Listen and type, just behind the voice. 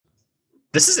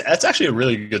That's actually a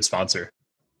really good sponsor.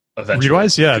 Eventually,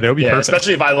 Readwise, yeah, that would be perfect.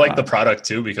 especially if I like the product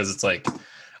too, because it's like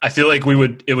I feel like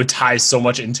it would tie so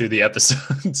much into the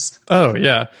episodes. Oh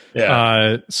yeah,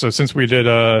 Yeah. So since we did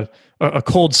a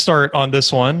cold start on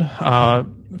this one,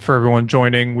 for everyone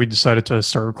joining, we decided to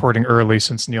start recording early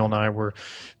since Neil and I were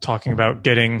talking about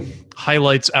getting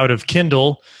highlights out of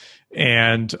Kindle.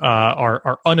 And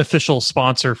our unofficial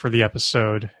sponsor for the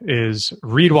episode is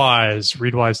Readwise,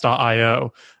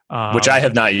 readwise.io. Which I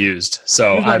have not used,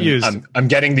 so I'm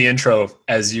getting the intro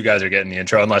as you guys are getting the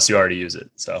intro, unless you already use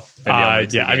it. So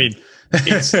yeah, I mean,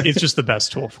 it's just the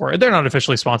best tool for it. They're not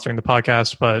officially sponsoring the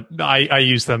podcast, but I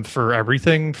use them for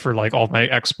everything, for like all my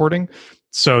exporting.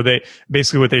 So they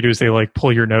basically what they do is they like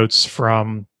pull your notes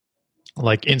from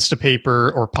like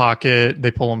Instapaper or Pocket.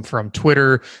 They pull them from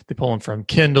Twitter. They pull them from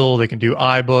Kindle. They can do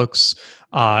iBooks,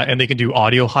 and they can do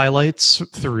audio highlights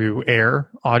through Air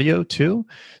Audio too.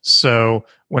 So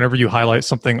whenever you highlight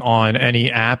something on any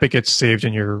app, it gets saved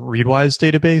in your Readwise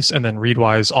database, and then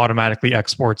Readwise automatically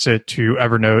exports it to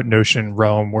Evernote, Notion,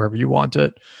 Roam, wherever you want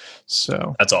it.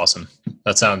 So that's awesome.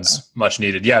 That sounds much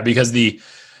needed. Yeah, because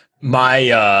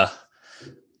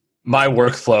my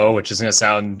workflow, which is going to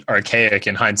sound archaic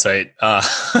in hindsight,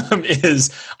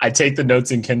 is I take the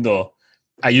notes in Kindle.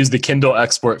 I use the Kindle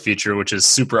export feature, which is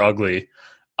super ugly.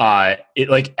 It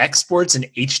like exports an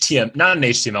HTML, not an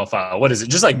HTML file. What is it?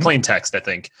 Just like plain text, I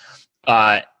think.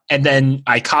 And then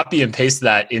I copy and paste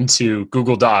that into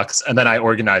Google Docs, and then I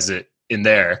organize it in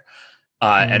there.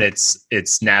 And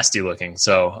it's nasty looking.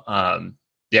 So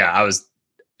yeah, I was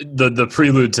the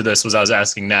prelude to this was I was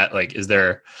asking Nat, like, is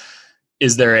there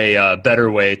a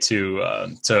better way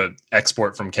to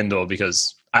export from Kindle?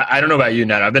 Because I don't know about you,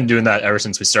 Nat. I've been doing that ever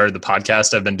since we started the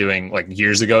podcast. I've been doing like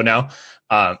years ago now.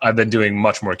 I've been doing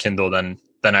much more Kindle than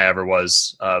I ever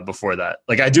was before that.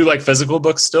 Like I do like physical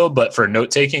books still, but for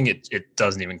note taking, it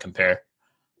doesn't even compare.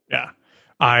 Yeah,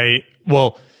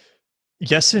 well,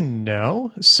 yes and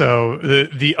no. So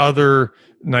the other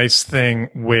nice thing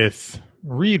with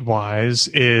Readwise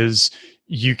is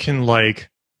you can.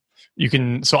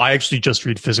 So I actually just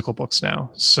read physical books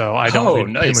now. So I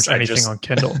don't read pretty much anything on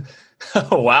Kindle.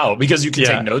 Oh, wow. Because you can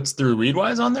take notes through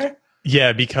Readwise on there?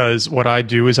 Yeah, because what I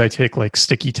do is I take like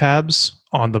sticky tabs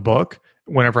on the book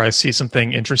whenever I see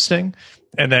something interesting.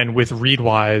 And then with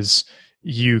Readwise,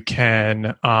 you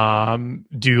can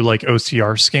do like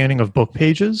OCR scanning of book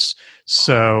pages.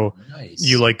 So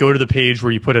you like go to the page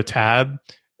where you put a tab,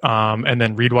 and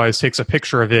then Readwise takes a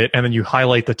picture of it, and then you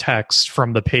highlight the text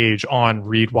from the page on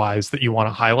Readwise that you want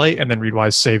to highlight, and then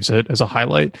Readwise saves it as a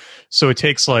highlight. So it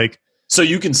takes like... So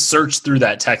you can search through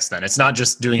that text then. It's not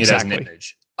just doing it as an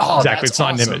image. Oh, exactly. It's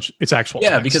not an image. It's actual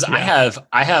text. Because I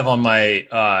have on my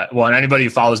and anybody who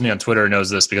follows me on Twitter knows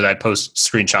this because I post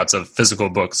screenshots of physical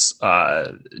books,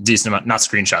 decent amount, not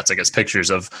screenshots, I guess pictures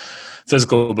of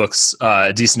physical books,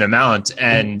 a decent amount.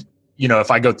 And you know,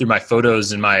 if I go through my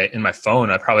photos in my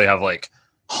phone, I probably have like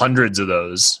hundreds of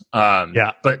those.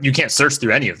 But you can't search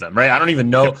through any of them, right? I don't even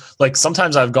know. Yep. Like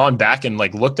sometimes I've gone back and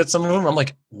like looked at some of them. I'm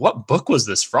like, what book was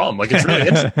this from? Like it's really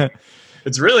interesting.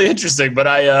 It's really interesting, but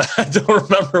I don't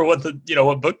remember what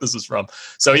book this was from.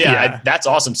 So that's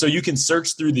awesome. So you can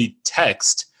search through the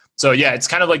text. So yeah, it's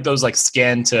kind of like those like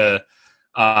scan to,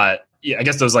 I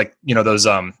guess those like, those,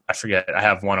 I forget, I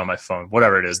have one on my phone,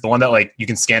 whatever it is. The one that like you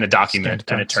can scan a document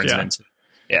and it turns it into.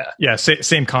 Yeah.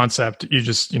 Same concept. You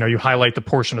just, you highlight the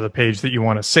portion of the page that you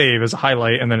want to save as a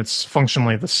highlight, and then it's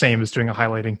functionally the same as doing a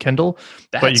highlight in Kindle,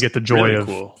 but you get the joy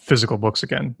of physical books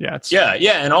again. Yeah.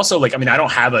 And also like, I mean, I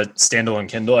don't have a standalone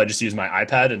Kindle. I just use my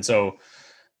iPad. And so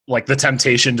like the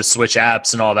temptation to switch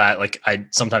apps and all that, like I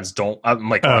sometimes don't, I'm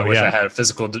like, I wish I had a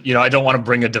physical, I don't want to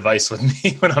bring a device with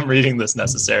me when I'm reading this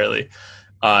necessarily.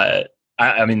 I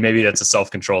mean, maybe that's a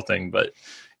self-control thing, but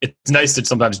it's nice to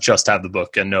sometimes just have the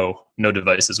book and no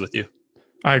devices with you.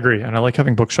 I agree. And I like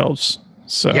having bookshelves.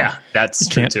 So yeah, that's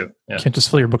true too. Yeah. You can't just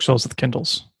fill your bookshelves with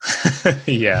Kindles.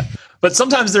 Yeah. But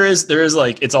sometimes there is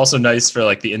like, it's also nice for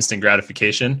like the instant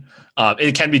gratification.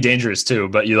 It can be dangerous too,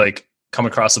 but you like come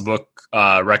across a book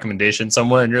recommendation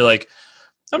somewhere and you're like,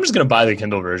 I'm just going to buy the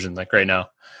Kindle version like right now.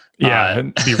 Yeah.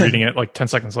 And be reading it like 10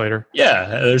 seconds later. Yeah.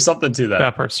 There's something to that.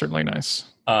 That part's certainly nice.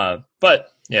 But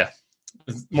yeah.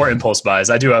 More impulse buys.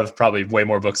 I do have probably way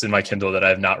more books in my Kindle that I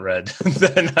have not read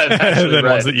than I've actually read.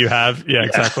 Ones that you have. Yeah,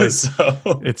 exactly. So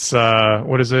it's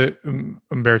what is it?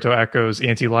 Umberto Eco's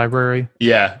Anti-Library.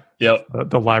 Yeah. Yep.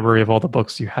 The library of all the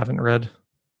books you haven't read.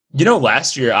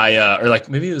 Last year or like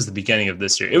maybe it was the beginning of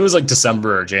this year. It was like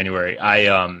December or January.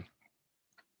 I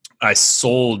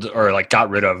sold or like got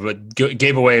rid of,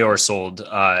 gave away or sold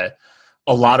a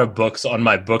lot of books on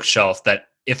my bookshelf that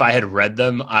if I had read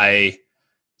them, I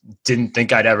didn't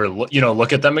think I'd ever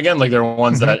look at them again. Like there were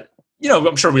ones that,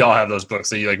 I'm sure we all have those books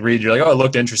that you like read, you're like, oh, it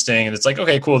looked interesting. And it's like,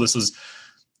 okay, cool. It was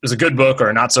a good book or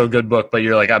a not so good book, but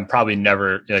you're like, I'm probably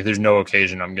never, like, there's no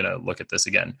occasion I'm going to look at this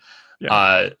again.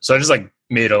 Yeah. So I just like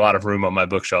made a lot of room on my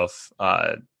bookshelf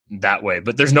that way,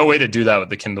 but there's no way to do that with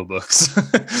the Kindle books.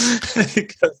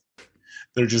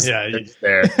 They're just, they're just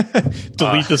there.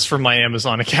 Delete this from my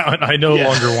Amazon account. I no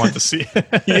longer want to see it.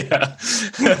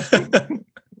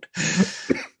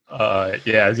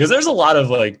 Because there's a lot of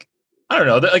like, I don't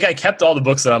know, like I kept all the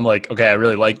books that I'm like, okay, I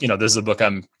really like, this is a book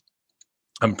I'm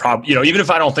probably, even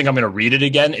if I don't think I'm going to read it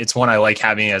again, it's one I like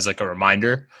having as like a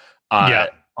reminder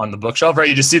on the bookshelf, right?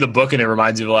 You just see the book and it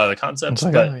reminds you of a lot of the concepts.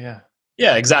 Like, but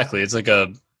yeah, exactly. It's like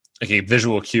a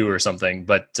visual cue or something.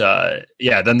 But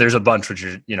then there's a bunch which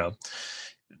are,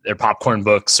 they're popcorn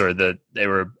books, or they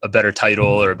were a better title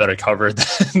or a better cover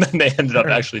than they ended up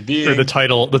actually being. Or the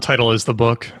title is the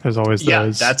book. There's always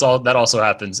those. That's all. That also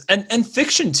happens, and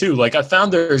fiction too. Like I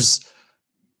found there's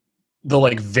the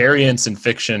like variance in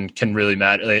fiction can really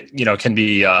matter. Can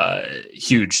be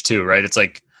huge too, right? It's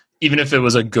like even if it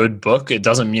was a good book, it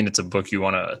doesn't mean it's a book you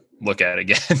want to look at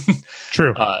again.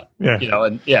 True.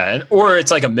 Or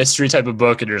it's like a mystery type of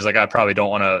book, and there's like I probably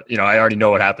don't want to. I already know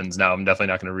what happens now. I'm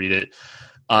definitely not going to read it.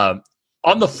 On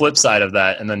the flip side of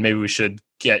that, and then maybe we should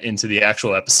get into the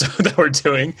actual episode that we're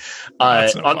doing.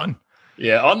 That's no fun.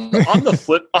 Yeah, on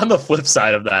the flip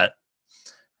side of that,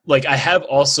 like I have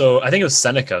also, I think it was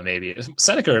Seneca. Maybe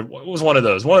Seneca was one of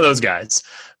those guys.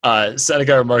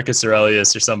 Seneca or Marcus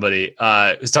Aurelius or somebody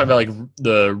was talking about like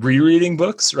the rereading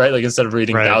books, right? Like instead of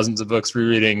reading thousands of books,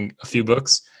 rereading a few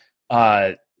books.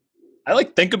 I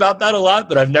like think about that a lot,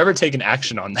 but I've never taken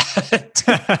action on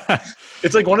that.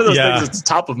 It's like one of those things that's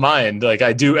top of mind. Like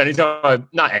I do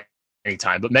not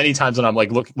anytime, but many times when I'm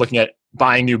like looking at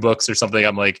buying new books or something,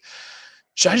 I'm like,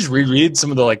 should I just reread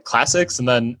some of the like classics? And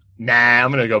then,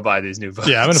 I'm going to go buy these new books.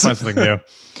 Yeah, I'm going to find something new.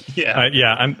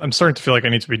 Yeah. I'm starting to feel like I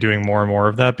need to be doing more and more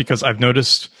of that, because I've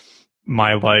noticed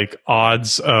my like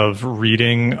odds of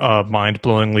reading a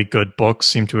mind-blowingly good book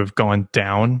seem to have gone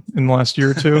down in the last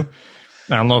year or two.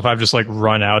 I don't know if I've just like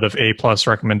run out of A+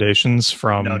 recommendations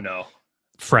from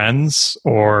friends,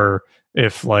 or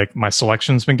if like my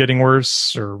selection's been getting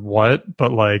worse or what,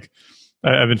 but like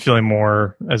I've been feeling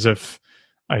more as if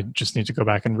I just need to go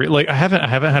back and read. Like I haven't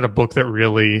had a book that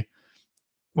really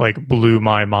like blew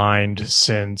my mind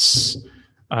since,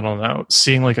 I don't know,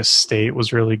 Seeing Like a State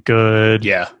was really good.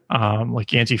 Yeah.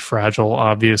 Like Anti-Fragile,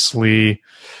 obviously.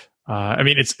 I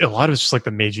mean, it's a lot of it's just like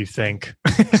the Made You Think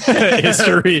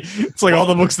history. It's like all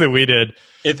the books that we did.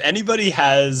 If anybody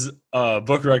has a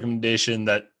book recommendation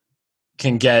that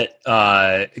can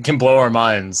can blow our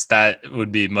minds, that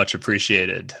would be much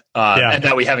appreciated. And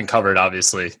that we haven't covered,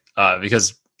 obviously,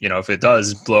 because if it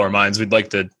does blow our minds, we'd like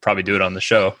to probably do it on the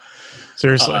show.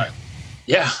 Seriously. I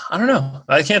don't know.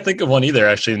 I can't think of one either,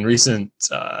 actually, in recent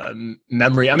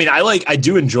memory. I mean, I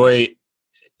do enjoy.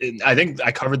 I think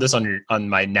I covered this on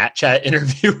my Nat Chat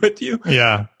interview with you.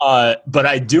 Yeah. But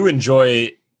I do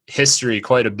enjoy history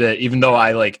quite a bit, even though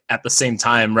I like at the same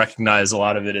time recognize a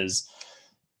lot of it is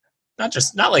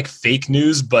not like fake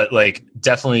news, but like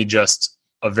definitely just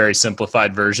a very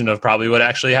simplified version of probably what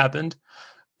actually happened.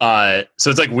 So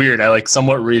it's like weird. I like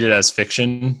somewhat read it as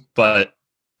fiction, but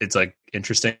it's like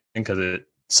interesting because it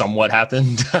somewhat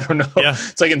happened. I don't know. Yeah.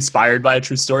 It's like inspired by a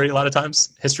true story a lot of times.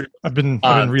 History. I've been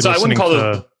re-listening. So I wouldn't call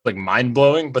it like mind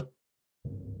blowing, but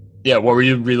yeah. What were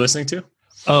you re-listening to?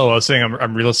 Oh, I was saying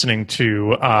I'm re-listening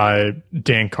to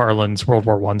Dan Carlin's World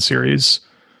War I series.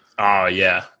 Oh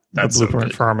yeah, that's the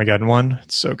Blueprint for Armageddon one.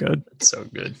 It's so good. It's so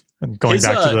good. And going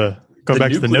back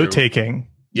to the note taking.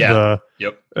 Yeah.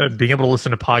 Being able to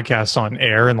listen to podcasts on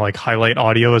air and like highlight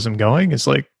audio as I'm going is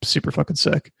like super fucking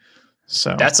sick.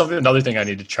 So that's another thing I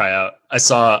need to try out. I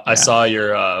saw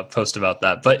your post about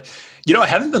that, but I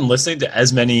haven't been listening to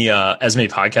as many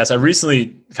podcasts. I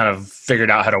recently kind of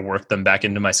figured out how to work them back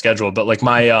into my schedule, but like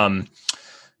my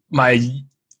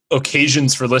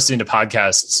occasions for listening to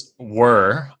podcasts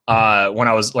were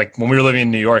when we were living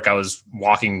in New York, I was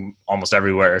walking almost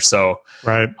everywhere. So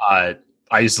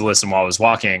I used to listen while I was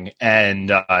walking, and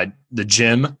the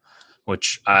gym,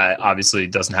 which obviously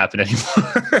doesn't happen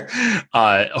anymore.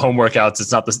 Home workouts,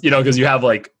 it's not this, because you have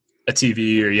like a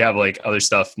TV or you have like other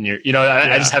stuff. And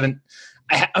I just haven't.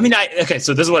 Okay,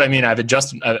 so this is what I mean. I've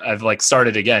adjusted. I've like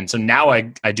started again. So now I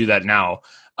do that now.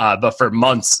 But for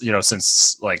months,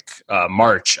 since like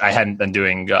March, I hadn't been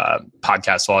doing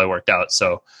podcasts while I worked out.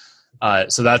 So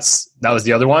that was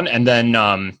the other one. And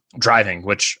then driving,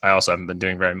 which I also haven't been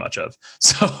doing very much of.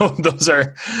 So those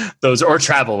are or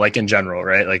travel, like in general,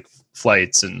 right? Like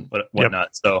flights and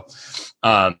whatnot. So,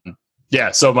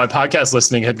 so my podcast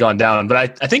listening had gone down, but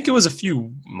I think it was a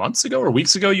few months ago or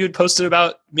weeks ago you had posted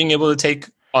about being able to take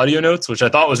audio notes, which I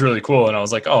thought was really cool. And I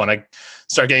was like, oh, and I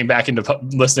start getting back into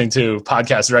listening to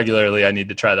podcasts regularly. I need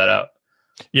to try that out.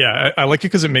 Yeah, I like it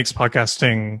because it makes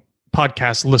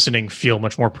podcast listening feel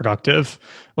much more productive.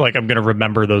 Like I'm going to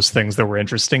remember those things that were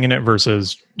interesting in it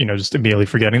versus, just immediately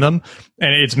forgetting them.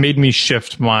 And it's made me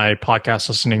shift my podcast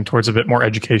listening towards a bit more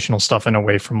educational stuff and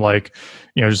away from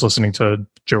just listening to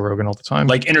Joe Rogan all the time.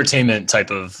 Like entertainment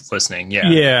type of listening.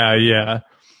 Yeah. Yeah.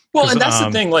 Well, and that's the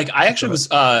thing. Like I actually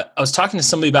I was talking to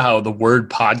somebody about how the word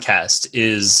podcast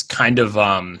is kind of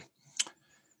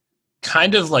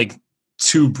like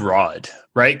too broad,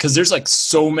 right? Because there's like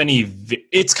so many.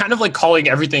 It's kind of like calling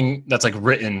everything that's like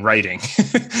writing. Like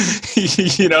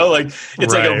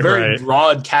it's like a very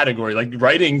broad category. Like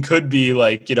writing could be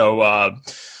like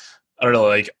I don't know,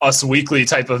 like Us Weekly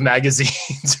type of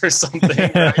magazines or something,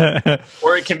 right?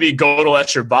 Or it can be Gödel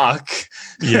Escher Bach,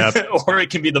 or it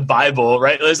can be the Bible,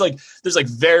 right? There's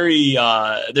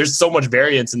so much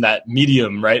variance in that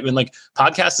medium, right? And like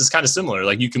podcast is kind of similar.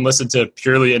 Like you can listen to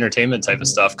purely entertainment type of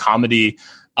stuff, comedy.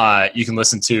 You can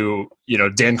listen to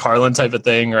Dan Carlin type of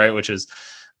thing, right? Which is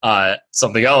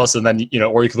something else, and then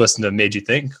or you can listen to Made You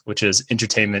Think, which is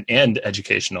entertainment and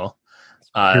educational.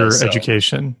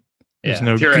 Education. There's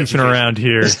no goofing around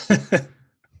here.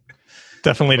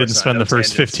 Definitely didn't spend the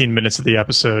first 15 minutes of the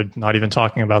episode not even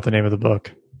talking about the name of the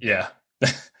book. Yeah.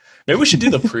 Maybe we should do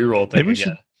the pre-roll thing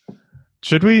again.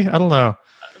 Should we? I don't know.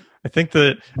 I think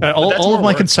that all of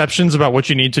my conceptions about what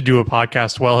you need to do a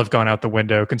podcast well have gone out the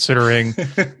window, considering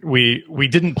we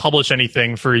didn't publish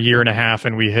anything for a year and a half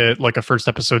and we hit like a first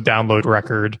episode download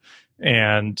record.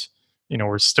 And,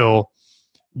 we're still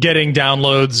getting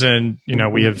downloads and,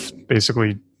 we have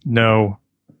basically no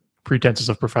pretenses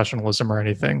of professionalism or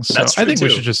anything. So I think we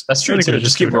should just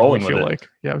just keep rolling with it. Like.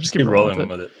 Yeah, just keep rolling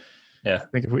with it. Yeah. I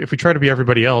think if we try to be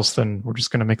everybody else, then we're just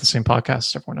going to make the same podcast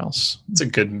as everyone else. That's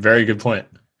a very good point.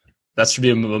 That should be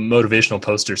a motivational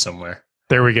poster somewhere.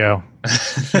 There we go.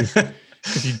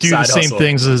 If you do the same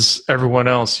things as everyone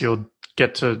else, you'll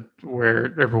get to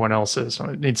where everyone else is. So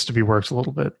it needs to be worked a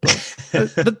little bit,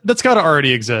 but that's got to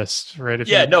already exist, right?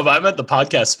 But I meant the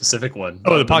podcast specific one.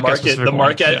 Oh, the podcast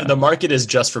market. The market is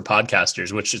just for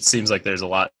podcasters, which it seems like there's a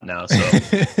lot now. So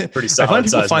pretty solid. I find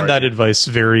people find that advice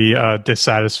very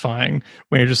dissatisfying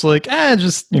when you're just like,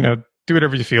 do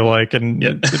whatever you feel like, and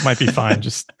it might be fine.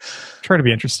 Just try to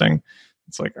be interesting.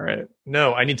 It's like, all right,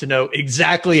 no, I need to know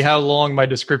exactly how long my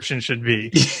description should be.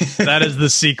 That is the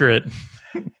secret.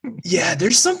 Yeah,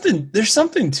 there's something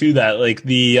to that, like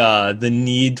the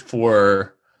need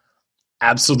for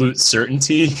absolute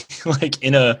certainty, like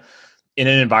in an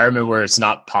environment where it's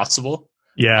not possible.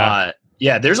 Yeah.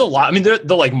 There's a lot. I mean,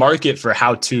 the like market for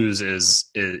how-tos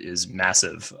is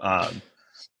massive.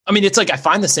 It's like I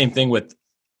find the same thing with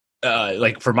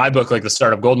like for my book, like The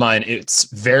Startup Goldmine, it's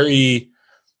very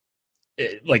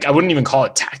like I wouldn't even call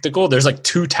it tactical. There's like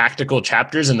 2 tactical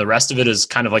chapters, and the rest of it is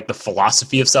kind of like the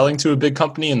philosophy of selling to a big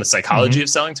company and the psychology of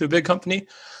selling to a big company.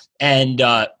 And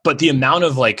but the amount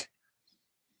of like,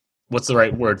 what's the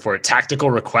right word for it?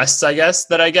 Tactical requests, I guess,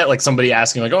 that I get, like somebody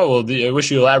asking like, oh, well, I wish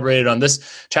you elaborated on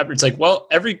this chapter. It's like, well,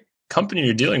 every company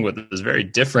you're dealing with is very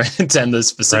different, and the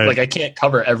specific, like I can't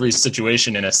cover every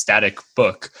situation in a static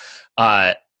book.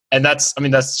 And that's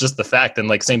just the fact. And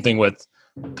like same thing with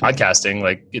podcasting,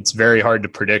 like it's very hard to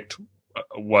predict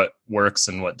what works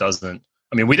and what doesn't.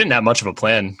 I mean, we didn't have much of a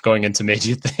plan going into Made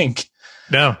You Think.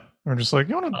 No, we're just like,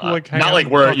 you want to like, not like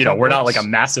we're not like a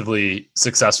massively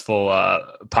successful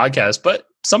podcast, but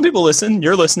some people listen.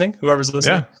 You're listening, whoever's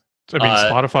listening. Yeah. I mean,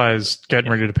 Spotify's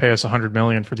getting ready to pay us $100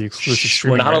 million for the exclusive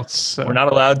streaming rights. So. We're not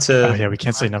allowed to. Oh yeah, we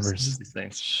can't say numbers. These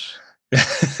things.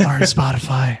 Sorry,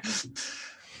 Spotify.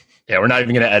 Yeah, we're not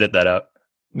even going to edit that out.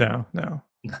 No.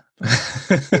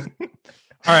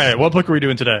 All right, what book are we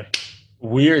doing today?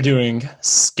 We are doing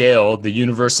Scale, the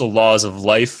Universal Laws of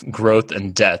Life, Growth,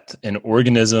 and Death in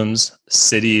Organisms,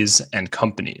 Cities, and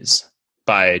Companies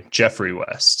by Geoffrey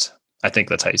West. I think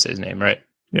that's how you say his name, right?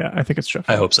 Yeah, I think it's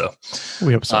Geoffrey. I hope so.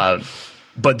 We hope so.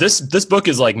 But this book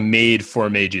is like made for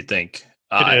Made You Think.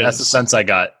 That's the sense I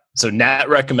got. So Nat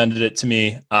recommended it to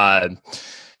me.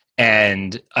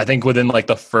 And I think within like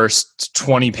the first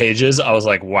 20 pages, I was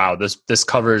like, wow, this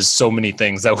covers so many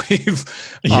things that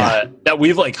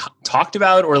we've like talked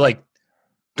about or like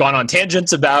gone on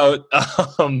tangents about.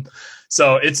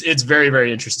 So it's very,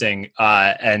 very interesting.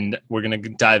 And we're going to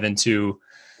dive into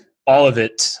all of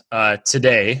it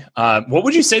today. What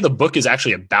would you say the book is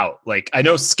actually about? Like, I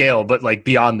know Scale, but like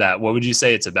beyond that, what would you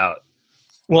say it's about?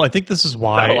 Well, I think this is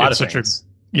why it's such a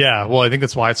Yeah, well, I think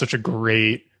that's why it's such a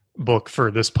great book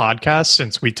for this podcast,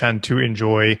 since we tend to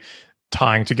enjoy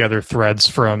tying together threads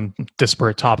from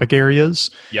disparate topic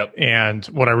areas. Yep. And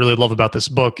what I really love about this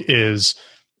book is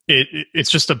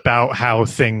it's just about how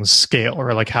things scale,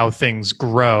 or like how things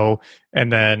grow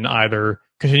and then either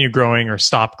continue growing or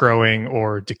stop growing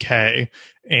or decay.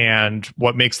 And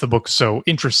what makes the book so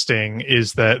interesting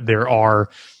is that there are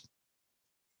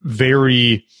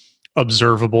very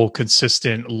observable,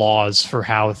 consistent laws for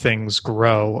how things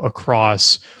grow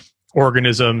across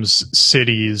organisms,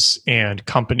 cities, and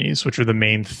companies, which are the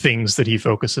main things that he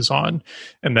focuses on.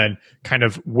 And then kind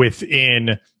of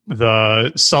within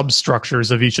the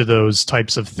substructures of each of those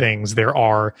types of things, there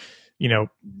are,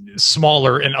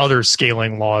 smaller and other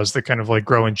scaling laws that kind of like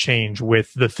grow and change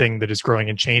with the thing that is growing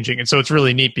and changing. And so it's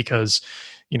really neat because,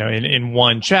 in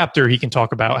one chapter, he can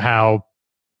talk about how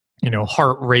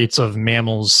heart rates of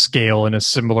mammals scale in a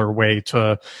similar way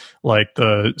to like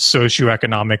the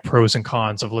socioeconomic pros and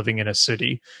cons of living in a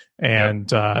city. And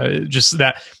just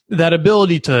that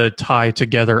ability to tie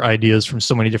together ideas from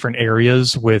so many different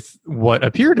areas with what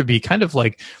appear to be kind of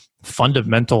like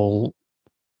fundamental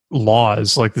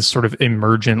laws, like this sort of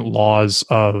emergent laws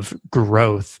of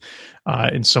growth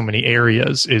in so many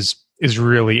areas is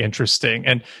really interesting.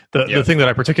 And the thing that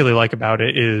I particularly like about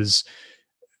it is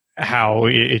how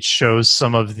it shows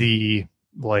some of the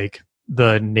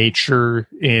nature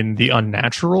in the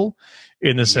unnatural,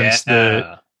 in the sense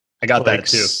that I got that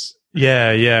too.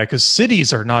 Yeah, because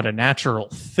cities are not a natural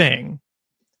thing,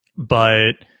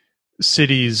 but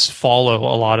cities follow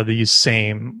a lot of these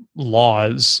same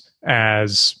laws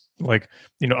as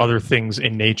other things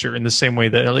in nature, in the same way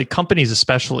that like companies,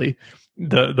 especially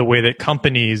the way that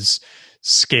companies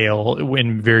scale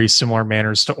in very similar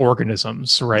manners to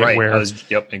organisms, right? Where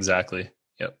exactly.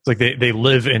 Yep. It's like they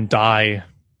live and die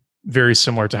very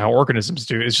similar to how organisms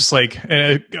do. It's just like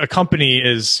a company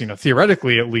is,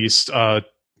 theoretically at least a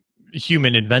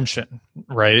human invention,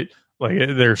 right? Like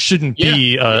there shouldn't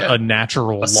be a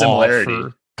natural law similarity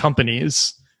for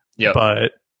companies,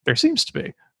 but there seems to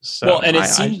be. So well, and it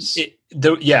seems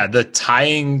the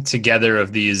tying together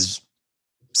of these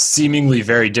seemingly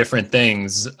very different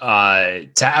things to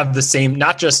have the same,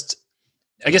 not just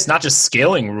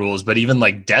scaling rules, but even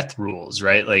like death rules,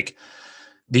 right? Like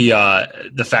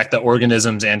the fact that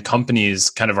organisms and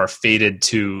companies kind of are fated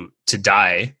to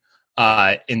die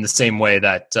in the same way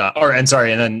that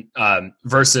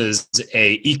versus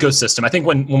a ecosystem. I think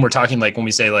when we're talking, like when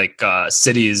we say like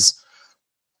cities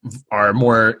are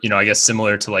more,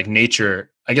 similar to like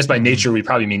nature, I guess by nature we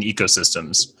probably mean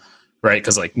ecosystems, right?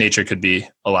 Because like nature could be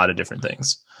a lot of different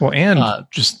things. Well, and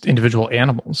just individual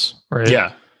animals, right?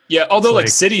 Yeah. Yeah. Although like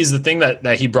cities, the thing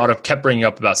that he kept bringing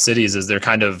up about cities is they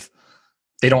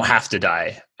don't have to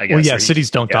die, I guess. Well, yeah, cities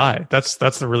don't die. That's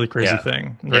the really crazy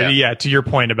thing. Right? Yeah. To your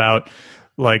point about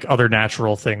like other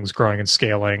natural things growing and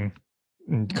scaling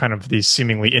in kind of these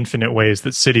seemingly infinite ways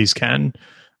that cities can.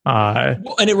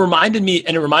 Well, and it reminded me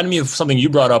of something you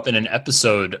brought up in an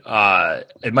episode.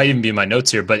 It might even be in my notes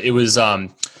here, but it was,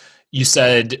 you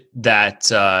said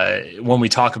that when we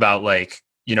talk about like,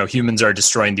 humans are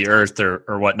destroying the earth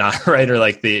or whatnot, right? Or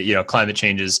like the, climate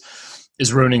change is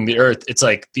ruining the earth. It's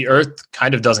like the earth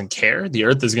kind of doesn't care. The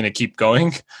earth is going to keep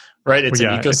going, right? It's an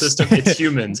ecosystem. It's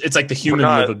humans. It's like the human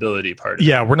livability part of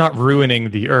it. We're not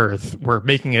ruining the earth. We're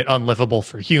making it unlivable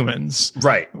for humans.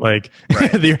 Right. Like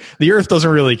the earth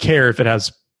doesn't really care if it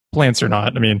has plants or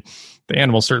not. I mean, the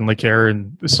animals certainly care,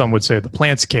 and some would say the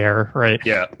plants care, right?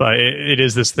 Yeah. But it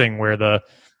is this thing where the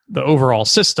overall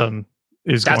system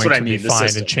is going to be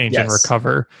fine and change and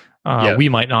recover. We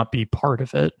might not be part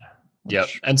of it. Yeah.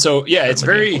 And so, it's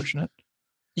very unfortunate.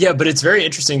 Yeah, but it's very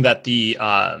interesting that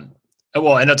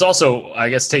and it's also, I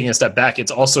guess, taking a step back, it's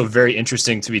also very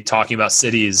interesting to be talking about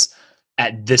cities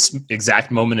at this exact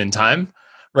moment in time,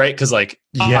 right? Because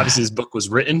obviously this book was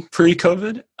written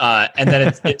pre-COVID, and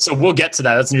then so we'll get to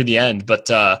that. That's near the end, but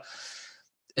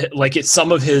it's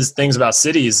some of his things about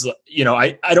cities.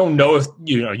 I don't know if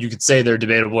you could say they're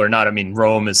debatable or not. I mean,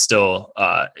 Rome is still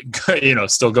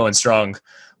still going strong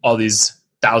all these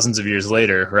thousands of years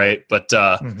later, right? But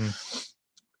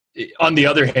on the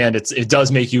other hand, it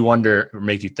does make you wonder or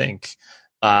make you think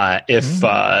if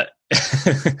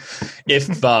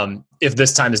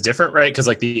this time is different, right? Because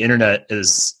like the internet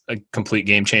is a complete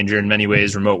game changer in many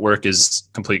ways. Remote work is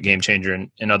a complete game changer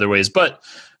in other ways. But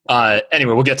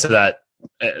anyway, we'll get to that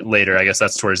later. I guess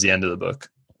that's towards the end of the book.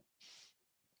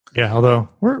 Yeah, although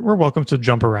we're welcome to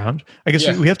jump around. I guess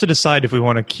we have to decide if we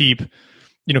want to keep,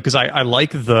 because I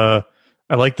like the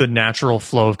natural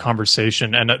flow of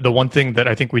conversation. And the one thing that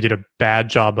I think we did a bad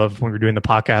job of when we were doing the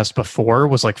podcast before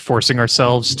was like forcing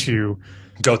ourselves to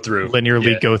go through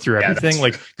linearly go through Yeah, everything. that's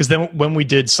Like, because then when we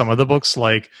did some of the books,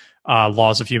 like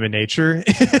Laws of Human Nature,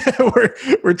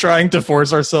 we're trying to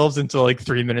force ourselves into like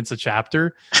 3 minutes a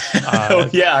chapter. Oh,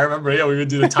 yeah, I remember. Yeah, we would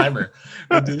do the timer.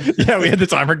 Yeah, we had the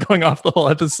timer going off the whole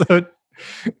episode.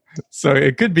 So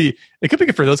it could be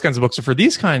good for those kinds of books. So for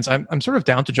these kinds, I'm sort of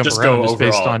down to jump Just around go just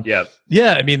based overall, on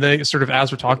yeah. I mean, they sort of,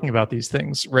 as we're talking about these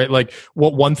things, right? Like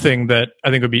one thing that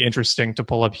I think would be interesting to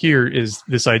pull up here is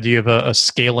this idea of a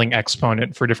scaling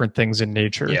exponent for different things in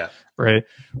nature, Yeah. right?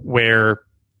 Where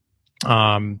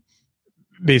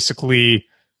basically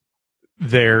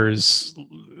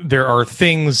there are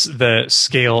things that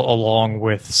scale along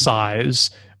with size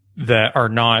that are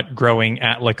not growing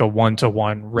at like a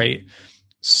 1-to-1 rate.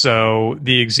 So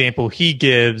the example he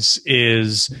gives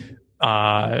is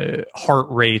heart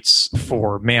rates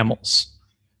for mammals,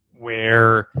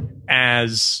 where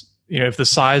as you know, if the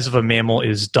size of a mammal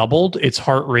is doubled, its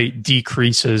heart rate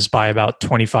decreases by about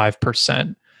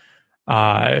 25%.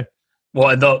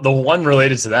 Well, the one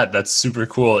related to that's super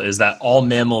cool is that all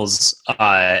mammals,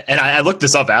 and I looked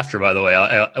this up after, by the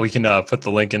way. We can put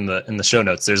the link in the show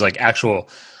notes. There's like actual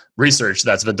research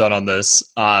that's been done on this,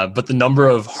 but the number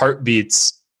of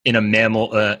heartbeats in a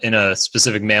mammal, in a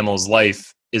specific mammal's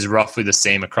life, is roughly the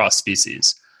same across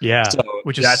species. Yeah, so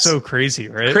which is so crazy,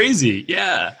 right? Crazy,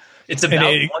 yeah. It's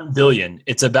about 1 billion.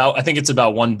 I think it's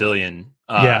about 1 billion.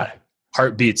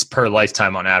 Heartbeats per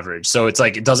lifetime on average. So it's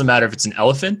like, it doesn't matter if it's an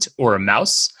elephant or a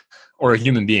mouse or a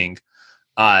human being.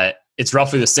 It's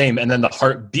roughly the same. And then the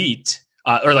heartbeat,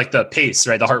 or like the pace,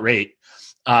 right? The heart rate,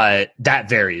 that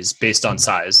varies based on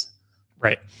size.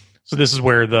 Right. So this is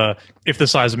where if the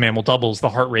size of mammal doubles, the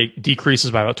heart rate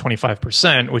decreases by about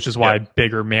 25%, which is why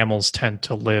bigger mammals tend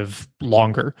to live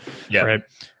longer. Yeah. Right.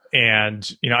 And,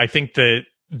 I think that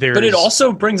but it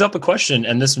also brings up a question,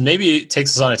 and this maybe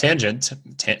takes us on a tangent.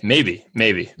 Maybe.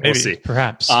 We'll see.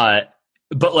 Perhaps.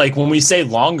 But like when we say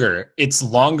longer, it's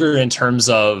longer in terms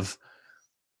of,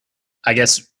 I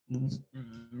guess,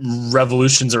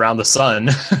 revolutions around the sun,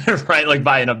 right? Like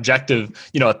by an objective,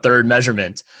 a third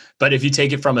measurement. But if you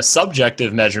take it from a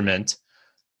subjective measurement,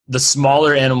 the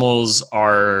smaller animals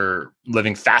are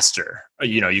living faster,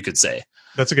 you could say.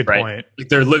 That's a good point.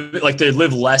 Like they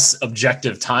live less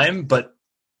objective time, but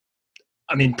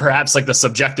I mean, perhaps like the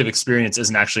subjective experience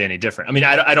isn't actually any different. I mean,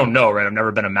 I don't know, right? I've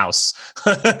never been a mouse,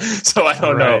 so I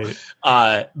don't know.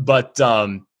 But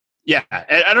yeah,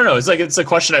 I don't know. It's a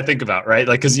question I think about, right?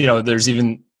 Like, because there's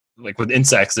even like with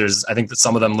insects, I think that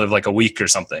some of them live like a week or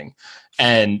something,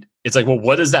 and it's like, well,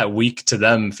 what does that week to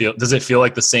them feel? Does it feel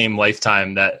like the same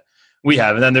lifetime that we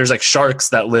have? And then there's like sharks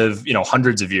that live,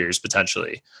 hundreds of years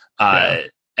potentially, and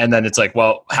then it's like,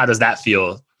 well, how does that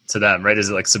feel to them, right? Is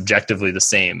it like subjectively the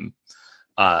same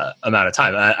amount of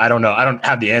time? I don't know. I don't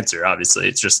have the answer. Obviously,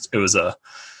 it's just it was a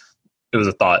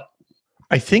thought.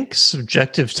 I think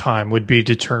subjective time would be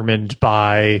determined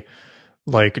by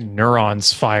like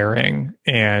neurons firing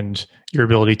and your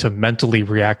ability to mentally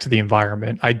react to the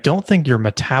environment. I don't think your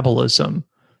metabolism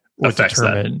would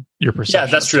determine your perception.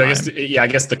 Yeah, that's true. I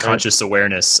guess the conscious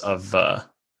awareness of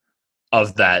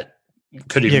that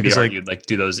could even be argued. Like,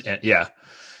 do those? Yeah.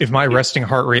 If my resting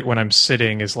heart rate when I'm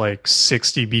sitting is like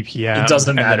 60 BPM, it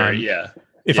doesn't matter.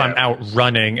 If I'm out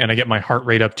running and I get my heart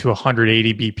rate up to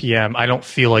 180 BPM, I don't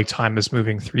feel like time is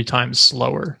moving 3 times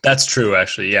slower. That's true,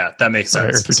 actually. Yeah, that makes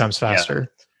sense. Or 3 times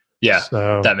faster. Yeah,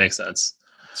 so that makes sense.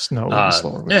 It's no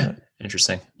slower. Yeah,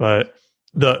 interesting. But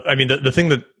the thing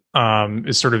that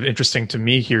is sort of interesting to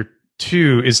me here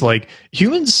too is like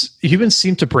humans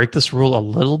seem to break this rule a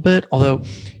little bit, although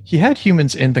he had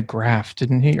humans in the graph,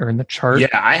 didn't he, or in the chart?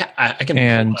 Yeah, I can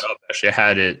pull that up. Actually, I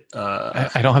had it.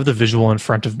 I don't have the visual in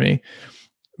front of me,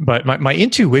 but my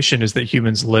intuition is that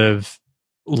humans live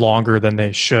longer than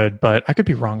they should, but I could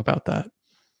be wrong about that.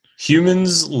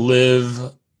 Humans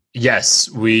live. Yes,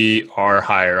 we are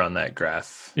higher on that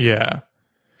graph. Yeah,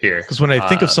 here, because when I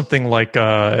think of something like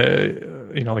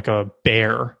like a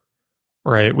bear,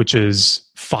 right, which is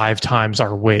 5 times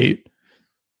our weight,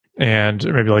 and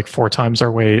maybe like 4 times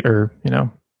our weight, or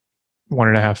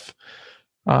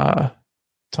 1.5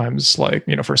 times, like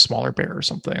for a smaller bear or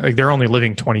something. Like they're only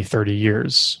living 20-30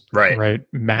 years, right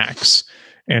max,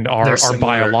 and our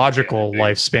biological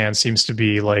lifespan seems to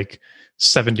be like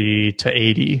 70 to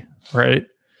 80, right?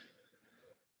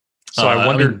 So I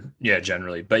wonder,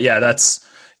 generally, but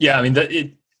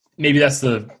maybe that's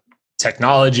the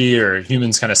technology or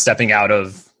humans kind of stepping out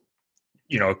of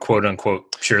a quote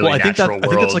unquote purely natural world. I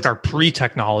think that's like our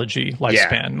pre-technology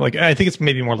lifespan. Like I think it's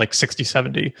maybe more like 60,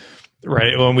 70,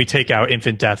 right? When we take out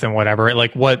infant death and whatever, right?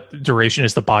 Like what duration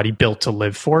is the body built to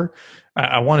live for?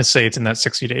 I want to say it's in that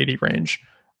 60 to 80 range.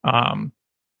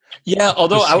 Yeah,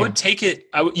 although I would take it.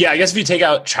 I guess if you take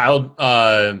out child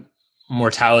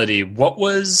mortality, what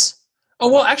was?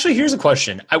 Oh well, actually, here's a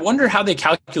question. I wonder how they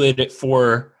calculate it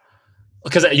for,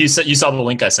 because you saw the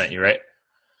link I sent you, right?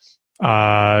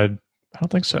 I don't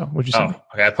think so. What'd you say? Oh,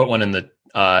 okay. I put one in the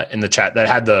chat that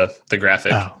had the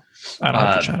graphic. Oh, I don't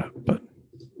have the chat up, but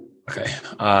okay.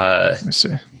 Let me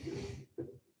see.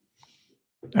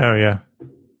 Oh yeah.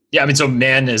 Yeah, I mean, so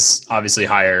man is obviously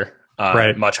higher,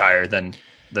 right, much higher than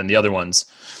the other ones.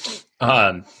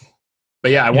 But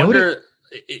yeah, I wonder,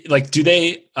 like, do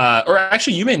they? Or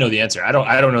actually, you may know the answer. I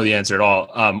don't know the answer at all.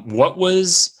 What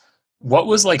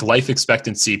was like life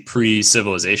expectancy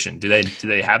pre-civilization? Do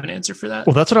they have an answer for that?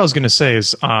 Well, that's what I was going to say.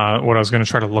 Is what I was going to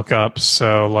try to look up.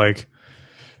 So, like,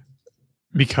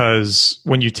 because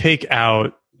when you take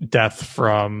out death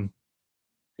from,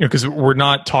 because we're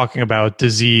not talking about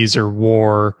disease or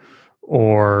war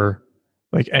or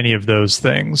like any of those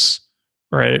things,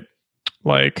 right?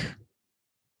 Like,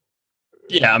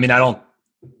 yeah, I mean, I don't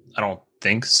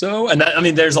think so. And that, I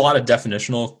mean, there's a lot of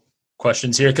definitional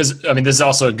questions here, because I mean, this is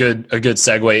also a good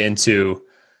segue into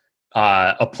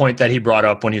a point that he brought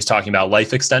up when he was talking about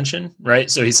life extension, right?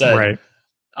 So he said, right.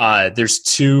 There's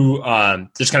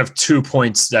kind of 2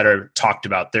 points that are talked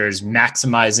about. There's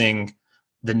maximizing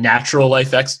the natural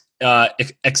life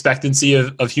expectancy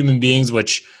of human beings,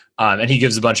 which and he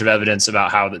gives a bunch of evidence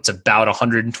about how it's about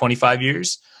 125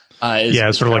 years.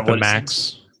 Sort of like the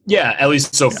max. Yeah, at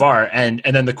least so far. And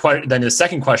then the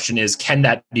second question is, can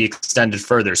that be extended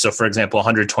further? So, for example,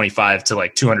 125 to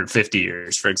like 250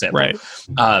 years, for example. Right.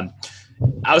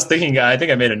 I was thinking, I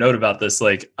think I made a note about this.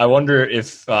 Like, I wonder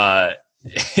if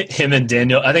him and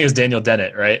Daniel, I think it was Daniel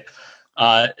Dennett, right?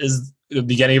 Is the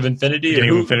beginning of Infinity? Beginning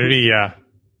of Infinity, yeah.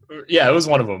 Yeah, it was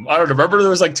one of them. I don't remember. There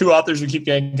was like 2 authors. We keep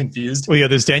getting confused. Well, yeah,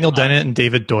 there's Daniel Dennett and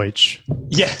David Deutsch.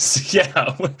 Yes,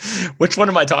 yeah. Which one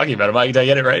am I talking about? Did I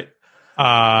get it right?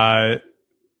 I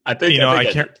think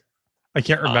I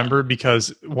can't remember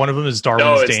because one of them is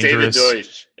Darwin's Dangerous. David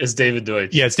Deutsch. It's David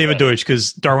Deutsch. Yeah, it's David Deutsch,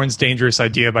 because Darwin's Dangerous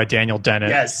Idea by Daniel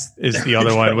Dennett is the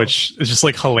other one, which is just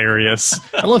like hilarious.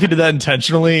 I don't know if he did that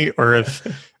intentionally or if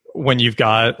when you've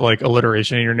got like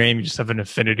alliteration in your name, you just have an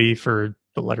affinity for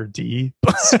the letter D.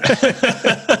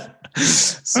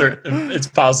 It's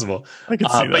possible. I can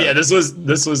see that. But yeah, this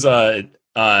was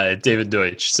David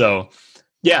Deutsch. So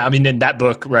yeah, I mean, in that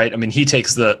book, right? I mean, he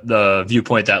takes the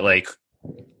viewpoint that like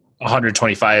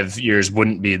 125 years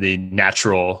wouldn't be the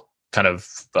natural kind of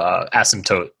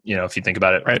asymptote, if you think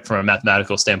about it, right, from a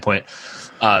mathematical standpoint,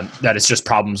 that it's just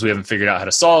problems we haven't figured out how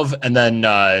to solve. And then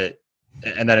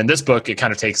in this book, it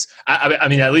kind of takes, I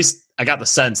mean, at least I got the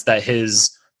sense that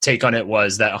his take on it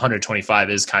was that 125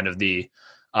 is kind of the,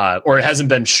 or it hasn't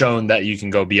been shown that you can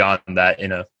go beyond that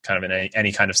in a kind of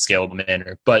any kind of scalable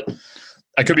manner. But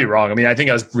I could be wrong. I mean, I think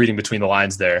I was reading between the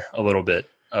lines there a little bit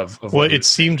of well, it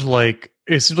seemed like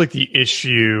the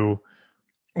issue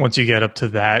once you get up to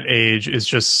that age is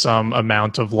just some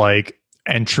amount of like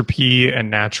entropy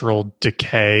and natural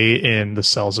decay in the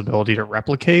cell's ability to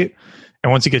replicate.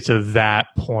 And once you get to that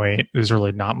point, there's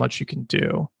really not much you can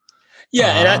do.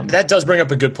 Yeah, and that does bring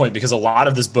up a good point, because a lot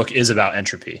of this book is about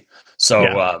entropy. So,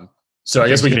 yeah. So I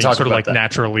guess we can talk sort about of like that.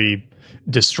 Naturally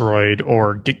destroyed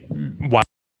or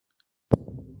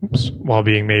while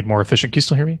being made more efficient. Can you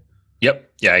still hear me?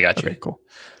 Yep. Yeah, I got you. Okay, cool.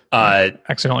 I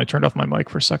accidentally turned off my mic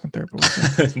for a second there.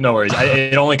 But no worries.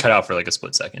 It only cut out for like a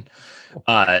split second.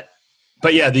 But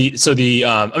yeah,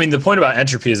 I mean, the point about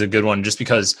entropy is a good one, just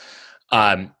because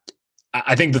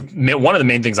I think one of the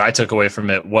main things I took away from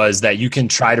it was that you can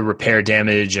try to repair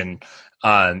damage, and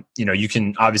you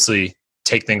can obviously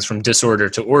take things from disorder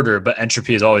to order, but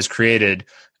entropy is always created,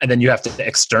 and then you have to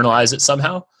externalize it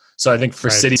somehow. So I think for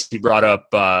cities, he brought up,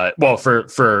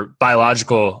 for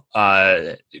biological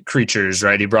creatures,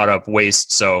 right? He brought up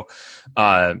waste. So,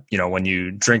 when you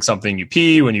drink something, you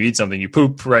pee. When you eat something, you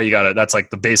poop, right? That's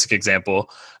like the basic example.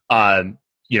 When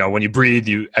you breathe,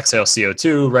 you exhale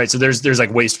CO2, right? So there's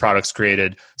like waste products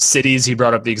created. Cities, he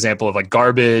brought up the example of like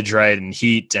garbage, right? And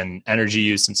heat and energy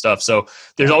use and stuff. So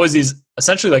there's always these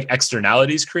essentially like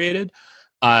externalities created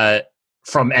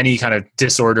from any kind of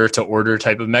disorder to order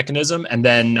type of mechanism. And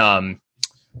then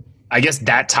I guess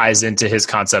that ties into his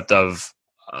concept of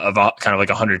kind of like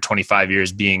 125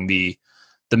 years being the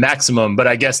maximum. But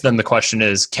I guess then the question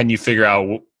is, can you figure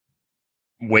out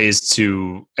ways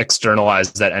to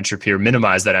externalize that entropy, or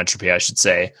minimize that entropy, I should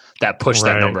say, that push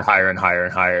that number higher and higher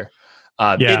and higher?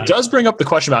 It does bring up the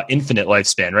question about infinite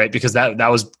lifespan, right? Because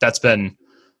that's been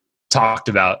talked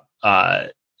about,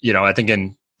 I think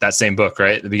in that same book,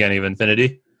 right? The Beginning of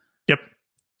Infinity. Yep.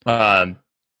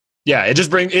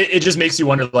 It just makes you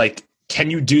wonder, like, can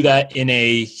you do that in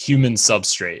a human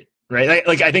substrate, right?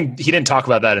 Like I think he didn't talk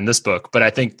about that in this book, but I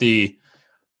think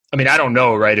I don't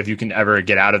know, right, if you can ever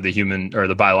get out of the human or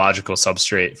the biological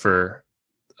substrate for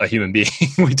a human being.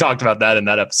 We talked about that in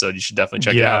that episode. You should definitely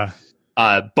check it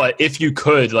out. But if you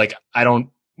could, like, I don't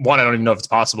even know if it's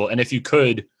possible. And if you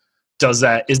could, does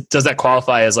that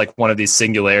qualify as like one of these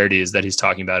singularities that he's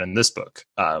talking about in this book,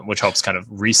 which helps kind of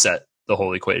reset the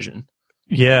whole equation?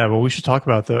 Yeah, well, we should talk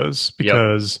about those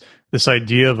because this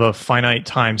idea of a finite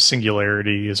time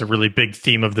singularity is a really big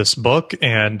theme of this book,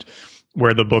 and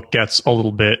where the book gets a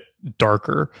little bit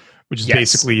darker, which is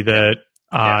basically that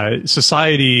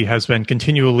society has been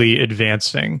continually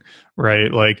advancing,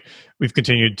 right? Like we've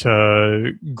continued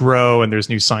to grow and there's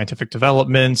new scientific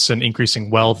developments and increasing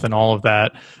wealth and all of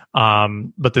that.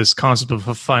 But this concept of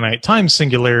a finite time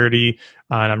singularity,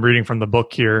 and I'm reading from the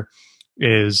book here,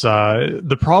 is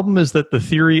the problem is that the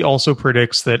theory also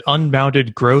predicts that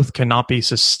unbounded growth cannot be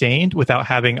sustained without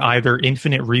having either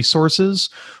infinite resources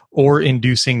or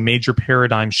inducing major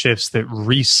paradigm shifts that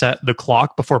reset the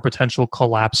clock before potential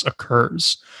collapse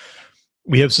occurs.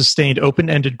 We have sustained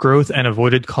open-ended growth and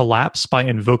avoided collapse by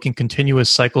invoking continuous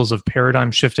cycles of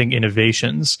paradigm-shifting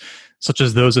innovations, such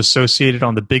as those associated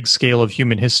on the big scale of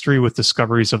human history with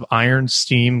discoveries of iron,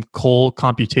 steam, coal,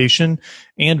 computation,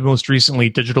 and most recently,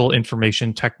 digital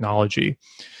information technology.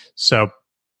 So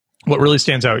what really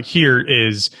stands out here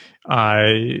is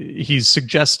he's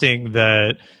suggesting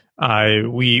that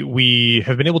we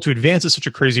have been able to advance at such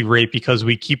a crazy rate because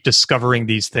we keep discovering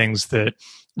these things that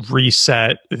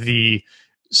reset the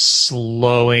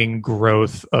slowing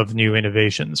growth of new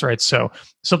innovations, right? So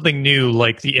something new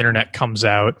like the internet comes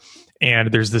out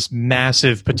and there's this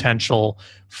massive potential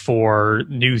for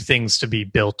new things to be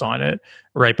built on it,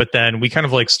 right? But then we kind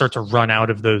of like start to run out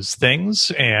of those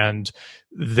things and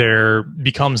there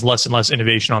becomes less and less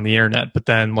innovation on the internet. But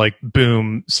then like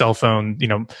boom, cell phone,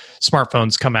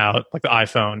 smartphones come out like the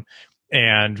iPhone,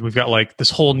 and we've got like this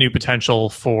whole new potential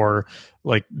for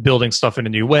like building stuff in a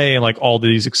new way, and like all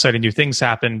these exciting new things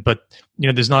happen. But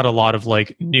there's not a lot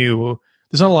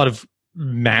of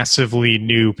massively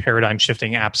new paradigm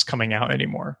shifting apps coming out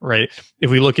anymore, right?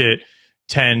 If we look at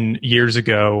 10 years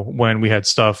ago when we had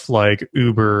stuff like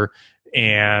Uber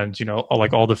and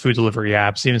like all the food delivery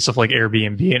apps, even stuff like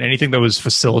Airbnb and anything that was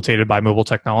facilitated by mobile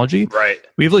technology, right?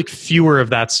 We have like fewer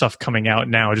of that stuff coming out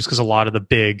now just because a lot of the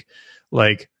big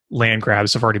like land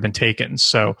grabs have already been taken.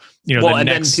 So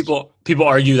then people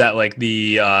argue that like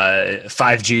the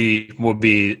 5G will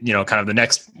be kind of the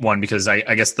next one, because I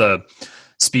guess the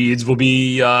speeds will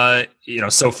be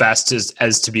so fast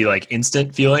as to be like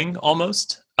instant feeling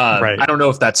almost. Right. I don't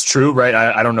know if that's true, right?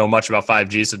 I don't know much about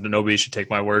 5G, so nobody should take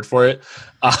my word for it.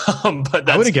 But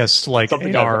I would have guessed like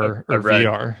AR or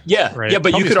VR. Yeah, right? Yeah,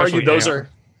 but you could argue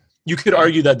you could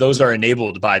argue that those are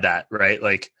enabled by that, right?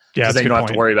 Like, because then you don't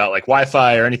have to worry about like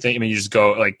Wi-Fi or anything. I mean, you just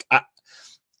go like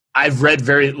I've read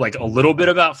a little bit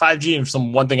about 5G,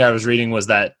 and one thing I was reading was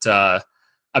that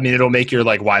it'll make your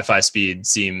like Wi-Fi speed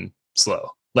seem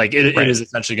slow. Like it is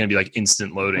essentially going to be like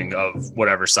instant loading of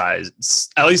whatever size.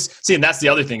 At least, see, and that's the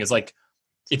other thing is like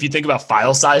if you think about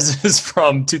file sizes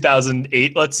from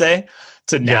 2008, let's say,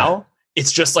 to now,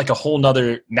 it's just like a whole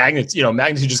nother magnitude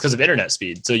just because of internet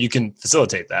speed. So you can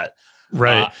facilitate that.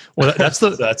 Right. Well,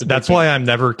 that's why I'm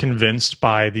never convinced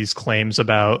by these claims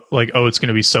about like, oh, it's going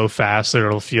to be so fast that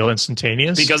it'll feel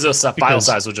instantaneous. Because the file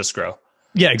size will just grow.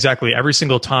 Yeah, exactly. Every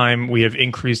single time we have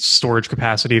increased storage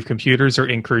capacity of computers or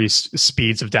increased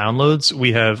speeds of downloads,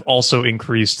 we have also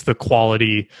increased the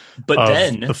quality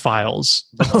of the files.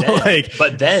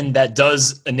 But then that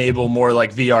does enable more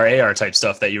like VR, AR type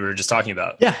stuff that you were just talking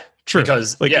about. Yeah, true.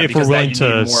 Because if we're willing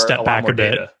to step back a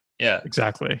bit. Data. Yeah,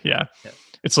 exactly. Yeah.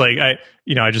 It's like I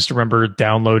just remember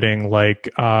downloading like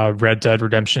Red Dead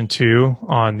Redemption 2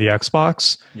 on the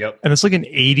Xbox. Yep. And it's like an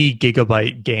 80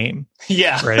 gigabyte game.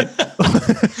 Yeah. Right.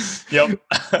 Yep.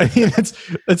 I mean,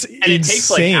 it's and it takes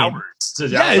like hours to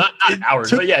download. Not hours,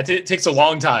 but it takes a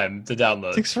long time to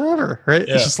download. It takes forever, right?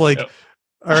 Yeah. It's just like,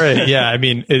 all right, yeah. I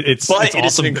mean, it's awesome.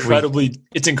 It's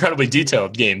incredibly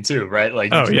detailed game too, right?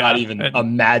 Like you cannot even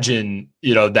imagine,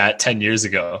 that 10 years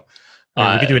ago.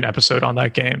 We could do an episode on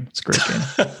that game. It's a great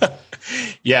game.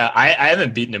 Yeah, I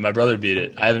haven't beaten it. My brother beat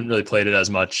it. I haven't really played it as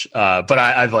much, but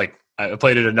I've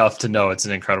played it enough to know it's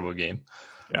an incredible game.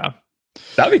 Yeah,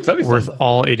 that'd be worth fun,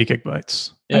 all 80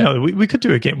 gigabytes. Yeah, I know, we could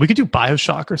do a game. We could do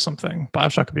BioShock or something.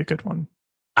 BioShock could be a good one.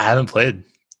 I haven't played.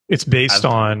 It's based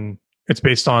on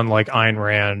like Ayn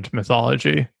Rand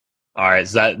mythology. All right,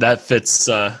 so that fits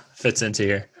into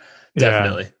here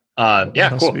definitely.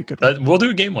 Yeah, cool. We'll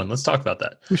do a game one. Let's talk about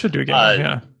that. We should do a game one,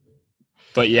 yeah.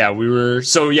 But yeah, what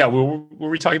were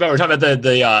we talking about? We're talking about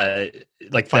the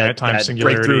like finite time that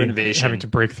singularity, breakthrough innovation, having to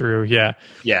break through. Yeah.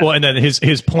 Yeah. Well, and then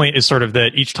his point is sort of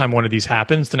that each time one of these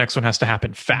happens, the next one has to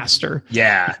happen faster.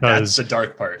 Yeah, that's the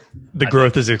dark part. The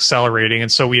growth is accelerating,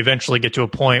 and so we eventually get to a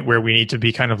point where we need to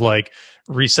be kind of like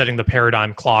resetting the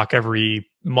paradigm clock every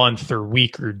month or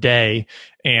week or day.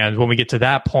 And when we get to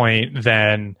that point,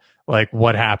 then like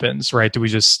what happens, right? Do we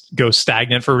just go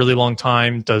stagnant for a really long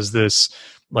time? Does this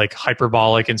like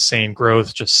hyperbolic, insane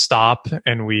growth just stop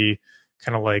and we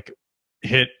kind of like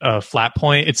hit a flat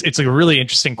point? It's like a really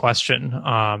interesting question.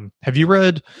 Have you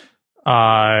read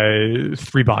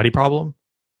Three Body Problem?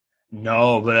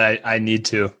 No, but I need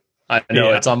to. I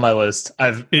know it's on my list.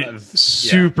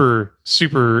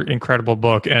 Super incredible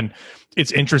book, and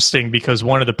it's interesting because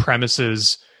one of the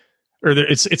premises, or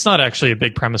it's not actually a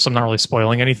big premise. I'm not really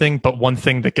spoiling anything, but one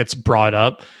thing that gets brought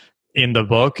up in the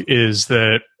book is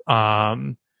that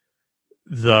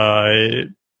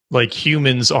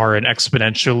humans are an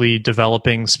exponentially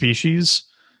developing species,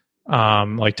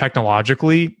 like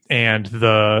technologically, and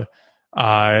the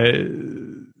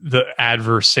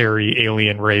adversary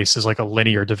alien race is like a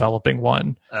linear developing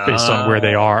one based on where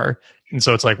they are. And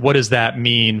so it's like, what does that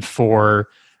mean for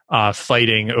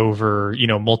fighting over,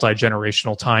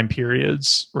 multi-generational time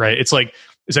periods, right? It's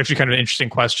actually kind of an interesting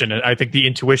question. And I think the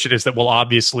intuition is that, well,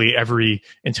 obviously every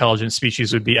intelligent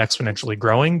species would be exponentially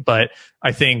growing. But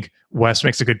I think Wes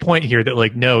makes a good point here that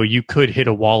like, no, you could hit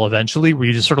a wall eventually where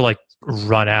you just sort of like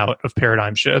run out of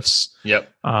paradigm shifts. Yep.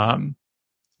 And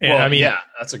I mean, yeah,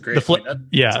 that's a great point. That's a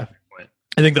great point.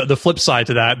 I think the flip side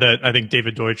to that I think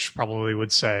David Deutsch probably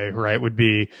would say, right, would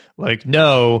be like,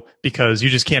 no, because you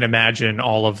just can't imagine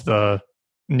all of the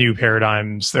new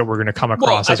paradigms that we're going to come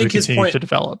across as we continue to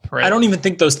develop. Right? I don't even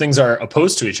think those things are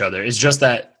opposed to each other. It's just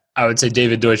that I would say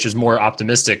David Deutsch is more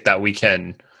optimistic that we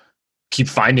can keep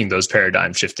finding those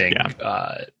paradigm shifting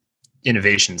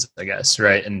innovations, I guess,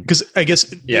 right? And because I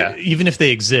guess even if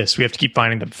they exist, we have to keep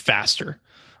finding them faster.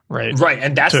 Right.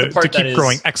 And that's the part to keep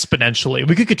growing exponentially.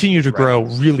 We could continue to grow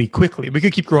really quickly. We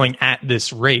could keep growing at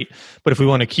this rate, but if we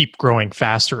want to keep growing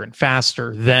faster and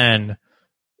faster, then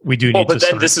we do need to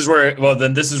then this is where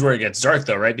it gets dark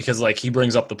though, right? Because like he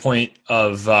brings up the point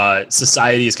of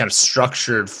society is kind of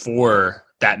structured for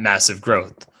that massive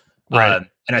growth. Right.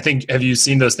 And I think, have you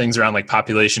seen those things around like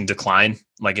population decline?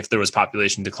 Like if there was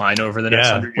population decline over the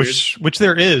next 100 years? Which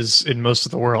there is in most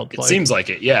of the world. It seems like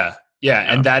it. Yeah.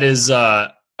 And that is,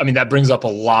 that brings up a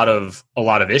lot of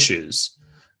issues.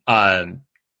 Can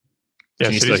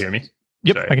you still hear me?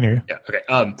 Yep, sorry. I can hear you. Yeah. Okay.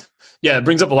 It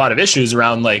brings up a lot of issues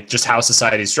around like just how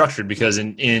society is structured, because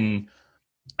in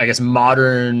I guess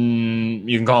modern,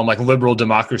 you can call them like liberal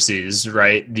democracies,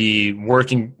 right? The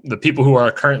people who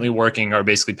are currently working are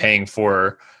basically paying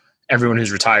for everyone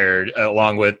who's retired,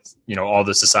 along with, all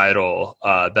the societal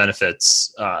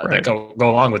benefits that go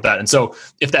along with that. And so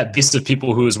if that base of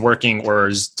people who is working or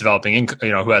is developing,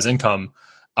 who has income,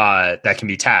 that can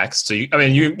be taxed. So you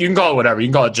can call it whatever. You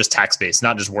can call it just tax base,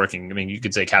 not just working. I mean, you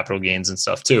could say capital gains and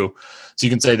stuff too. So you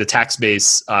can say the tax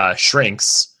base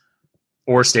shrinks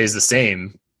or stays the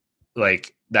same.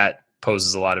 Like that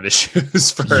poses a lot of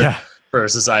issues for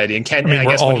society. And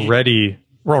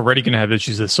we're already going to have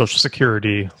issues with Social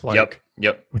Security. Yep.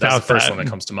 That's the first one that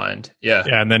comes to mind. Yeah.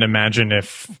 Yeah. And then imagine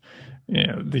if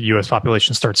the U.S.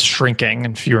 population starts shrinking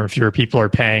and fewer people are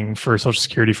paying for Social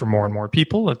Security for more and more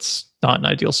people. It's not an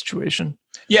ideal situation.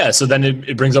 Yeah. So then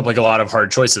it brings up like a lot of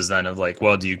hard choices then of like,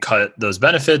 well, do you cut those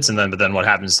benefits but then what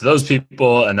happens to those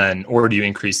people? And then, or do you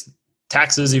increase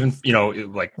taxes even,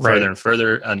 like further and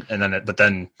further? And then,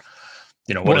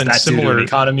 what does that do to the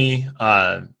economy?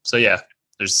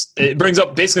 It brings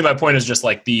up, basically my point is just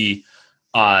like the,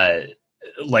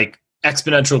 like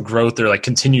exponential growth or like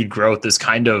continued growth is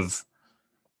kind of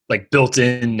like built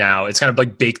in now. It's kind of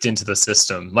like baked into the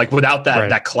system. Like without that,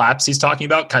 that collapse he's talking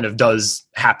about kind of does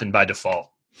happen by default.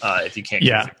 If you can't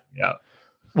get it out.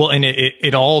 Well, and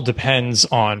it all depends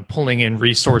on pulling in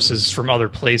resources from other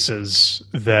places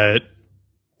that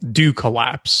do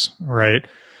collapse, right?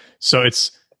 So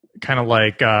it's kind of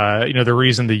like, the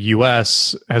reason the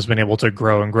U.S. has been able to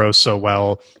grow and grow so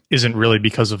well isn't really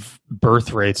because of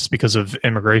birth rates, it's because of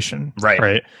immigration,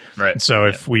 right? So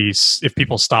if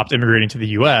people stopped immigrating to the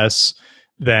U.S.,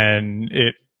 then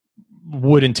it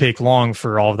wouldn't take long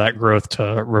for all of that growth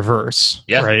to reverse,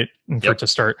 right? And for it to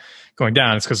start going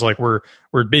down. It's because like we're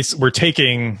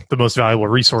taking the most valuable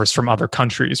resource from other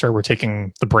countries, right? We're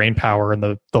taking the brain power and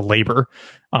the labor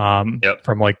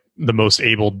from like the most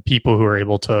able people who are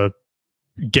able to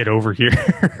get over here.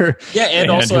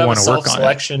 And also have a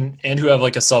self-selection and who have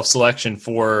like a self-selection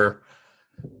for,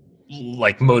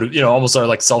 like almost are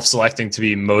like self-selecting to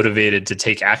be motivated to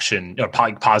take action,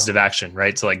 positive action,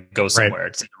 right? To like go somewhere,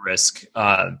 to take a risk.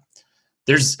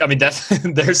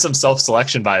 There's some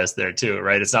self-selection bias there too,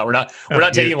 right? We're not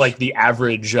taking like the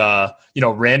average,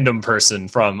 random person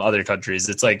from other countries.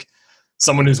 It's like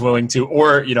someone who's willing to,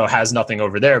 or, has nothing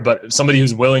over there, but somebody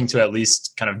who's willing to at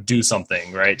least kind of do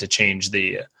something, right, to change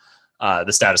the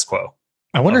status quo.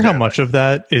 I wonder how much of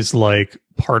that is like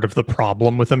part of the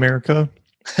problem with America.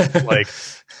 Like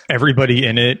everybody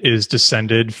in it is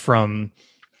descended from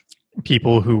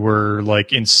people who were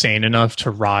like insane enough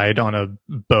to ride on a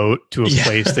boat to a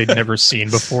place they'd never seen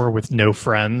before with no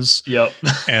friends. Yep.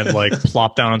 And like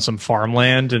plop down on some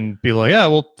farmland and be like, yeah,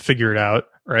 we'll figure it out.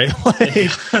 Right.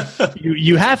 Like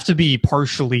you have to be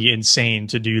partially insane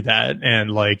to do that and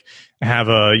like have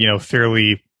a,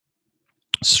 fairly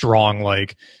strong,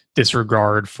 like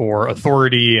disregard for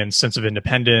authority and sense of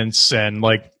independence. And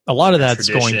like a lot of that's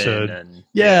going to,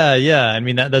 I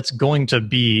mean, that's going to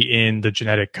be in the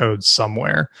genetic code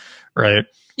somewhere. Right.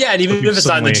 Yeah. And even if it's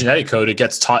not in the genetic code, it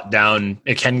gets taught down.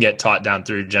 It can get taught down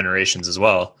through generations as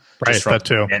well. Right. Just from that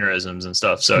too. Mannerisms and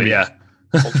stuff. So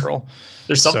cultural.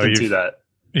 There's something to that.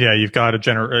 Yeah. You've got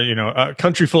a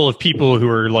country full of people who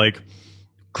are like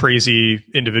crazy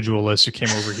individualists who came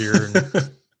over here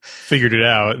and figured it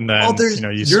out, and then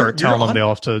you start telling them they all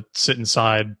have to sit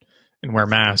inside and wear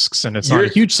masks, and it's not a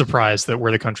huge surprise that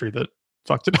we're the country that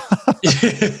fucked it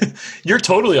up. You're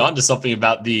totally onto something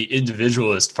about the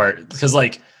individualist part, because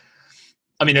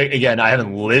again, I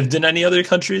haven't lived in any other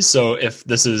countries, so if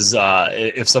this is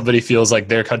if somebody feels like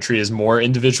their country is more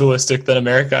individualistic than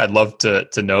America, I'd love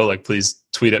to know. Like, please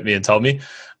tweet at me and tell me.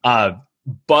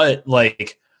 But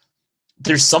like,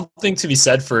 there's something to be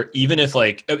said for, even if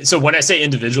like, so when I say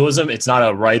individualism, it's not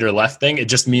a right or left thing. It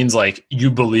just means like you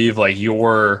believe like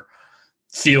your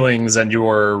feelings and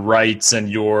your rights and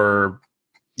your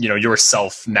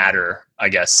self matter, I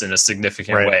guess, in a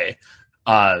significant way.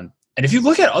 And if you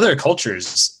look at other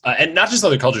cultures, and not just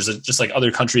other cultures, just like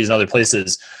other countries and other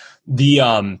places,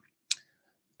 I'm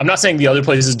not saying the other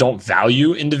places don't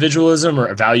value individualism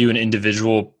or value an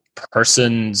individual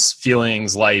person's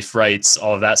feelings, life, rights,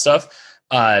 all of that stuff.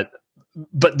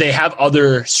 But they have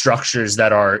other structures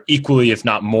that are equally, if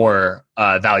not more,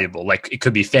 valuable. Like it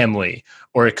could be family,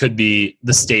 or it could be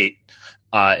the state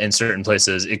in certain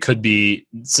places. It could be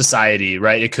society,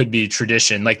 right? It could be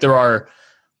tradition. Like there are,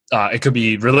 it could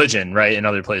be religion, right? In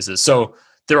other places. So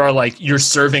there are like, you're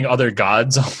serving other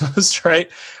gods almost,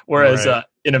 right? Whereas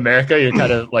in America, you're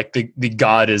kind of like the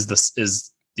God is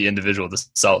the individual, the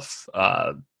self,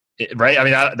 right? I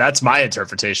mean, that's my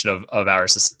interpretation of our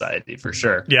society for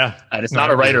sure. Yeah. And it's not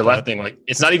a right or left thing. Like,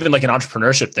 it's not even like an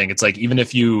entrepreneurship thing. It's like, even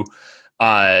if you,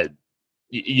 let's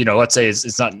say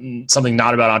it's not something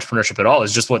not about entrepreneurship at all.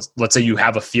 It's just let's say you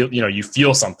have you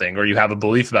feel something, or you have a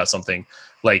belief about something,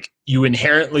 like you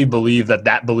inherently believe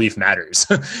that belief matters,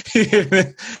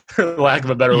 for lack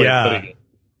of a better way of putting it.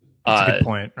 That's a good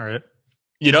point. All right.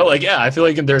 I feel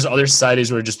like there's other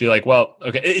societies where it'd just be like, well,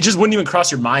 okay. It just wouldn't even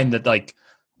cross your mind that like,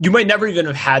 you might never even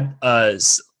have had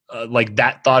like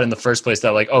that thought in the first place, that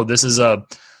like, oh, this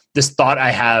thought I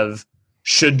have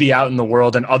should be out in the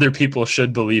world and other people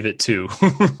should believe it too.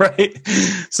 Right.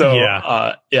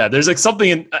 So there's like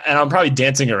something and I'm probably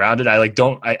dancing around it.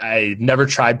 I never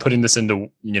tried putting this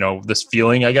into, this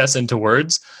feeling, I guess, into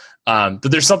words. But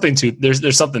there's something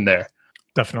there's something there.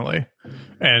 Definitely.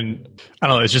 And I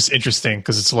don't know, it's just interesting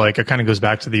because it's like, it kind of goes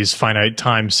back to these finite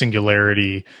time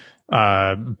singularity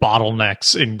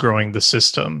bottlenecks in growing the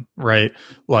system, right?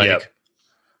 Like,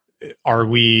 are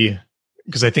we,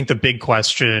 because I think the big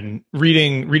question,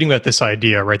 reading about this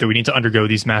idea, right, that we need to undergo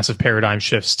these massive paradigm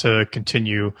shifts to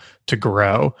continue to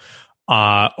grow,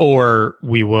 or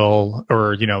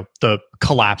the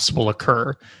collapse will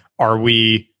occur. Are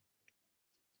we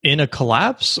in a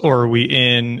collapse, or are we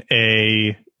in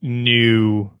a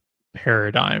new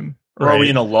paradigm? Or are we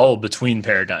in a lull between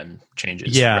paradigm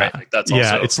changes? Yeah. Right? Like that's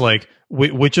also... it's like,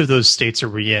 which of those states are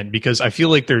we in? Because I feel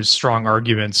like there's strong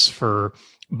arguments for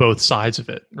both sides of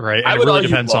it, right? And it really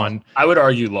depends on... I would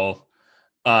argue lull.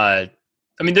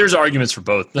 There's arguments for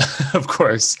both, of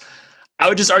course. I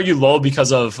would just argue lull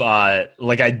because of, I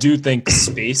do think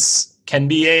space can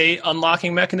be a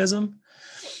unlocking mechanism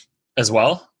as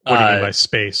well. What do you mean by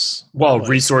space? Well,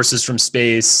 resources from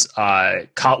space,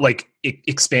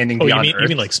 expanding beyond Earth. You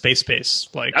mean like space?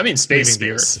 Like, I mean space.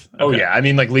 Okay. Oh yeah, I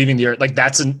mean like leaving the Earth. Like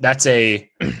that's a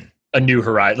new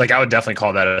horizon. Like I would definitely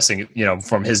call that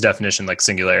from his definition, like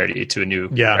singularity to a new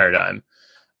paradigm.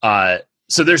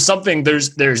 So there's something. There's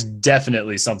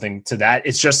definitely something to that.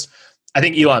 It's just, I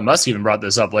think Elon Musk even brought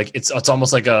this up. Like it's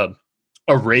almost like a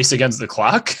a race against the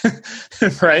clock,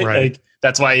 right? Like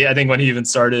that's why I think when he even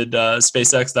started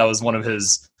SpaceX, that was one of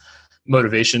his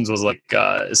motivations, was like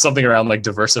something around like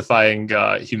diversifying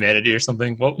humanity or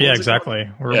something. What yeah, exactly.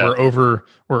 We're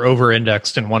over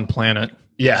indexed in one planet.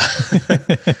 Yeah.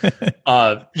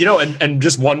 And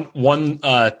just one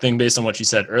thing based on what you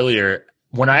said earlier,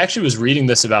 when I actually was reading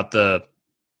this about the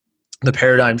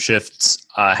paradigm shifts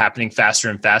happening faster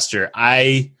and faster,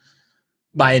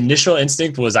 my initial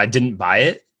instinct was I didn't buy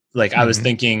it. Like I was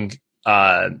thinking,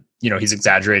 he's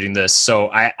exaggerating this. So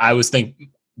I was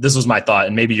thinking, this was my thought,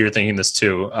 and maybe you're thinking this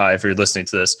too, if you're listening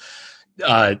to this.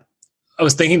 I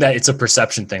was thinking that it's a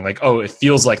perception thing. Like, oh, it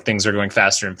feels like things are going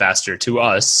faster and faster to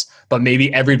us, but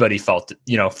maybe everybody felt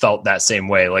that same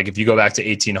way. Like if you go back to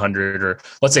 1800 or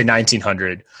let's say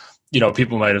 1900,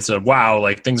 people might have said, wow,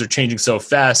 like things are changing so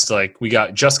fast. Like we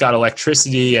just got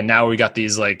electricity, and now we got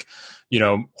these like,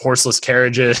 horseless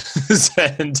carriages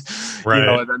and,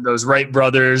 and then those Wright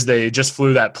brothers, they just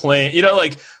flew that plane,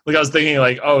 like I was thinking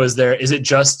like, oh, is it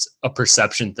just a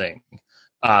perception thing?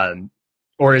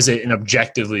 Or is it an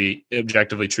objectively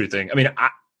true thing? I mean,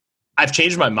 I've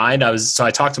changed my mind. I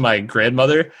talked to my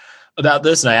grandmother about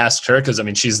this, and I asked her, cause I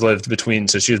mean, she's lived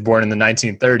so she was born in the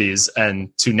 1930s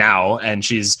and to now, and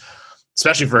she's,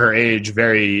 especially for her age,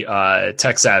 very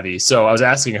tech savvy. So I was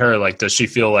asking her, like, does she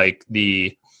feel like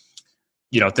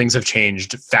things have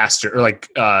changed faster, or like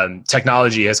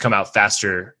technology has come out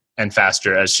faster and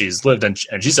faster as she's lived? And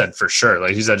she said, for sure.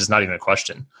 Like she said, it's not even a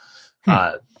question.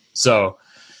 So,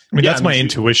 I mean, that's my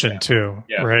intuition too,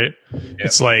 right? Yeah.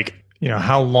 It's like,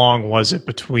 how long was it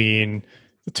between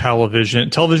the television?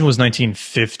 Television was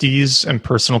 1950s and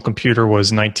personal computer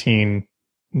was 1990s,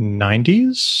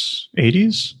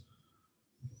 80s.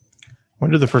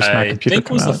 When did the first Mac computer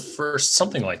come out? I think was the first,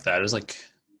 something like that. It was like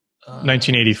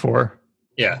 1984.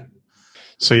 Yeah.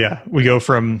 So yeah, we go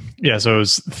from so it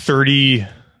was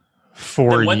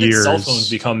 34 when years. Did cell phones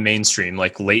become mainstream?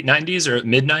 Like late 90s or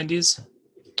mid 90s?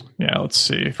 Yeah, let's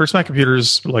see. First Mac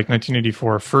computers like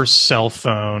 1984. First cell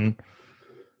phone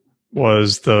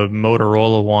was the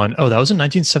Motorola one. Oh, that was in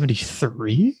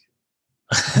 1973.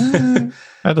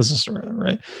 That doesn't start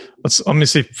right. Let me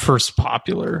see. First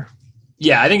popular.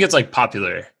 Yeah, I think it's like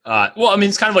popular. Well, I mean,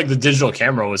 it's kind of like the digital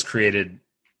camera was created.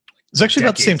 It's actually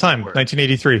about the same time,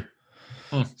 1983.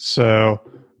 So,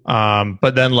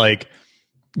 but then like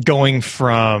going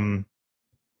from,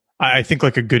 I think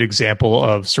like a good example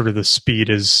of sort of the speed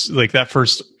is like that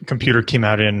first computer came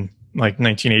out in like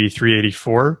 1983,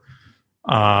 84.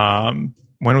 When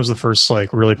was the first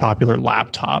like really popular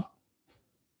laptop?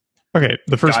 Okay,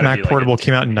 the first Mac Portable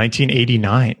came out in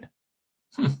 1989.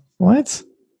 What?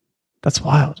 That's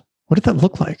wild. What did that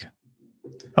look like?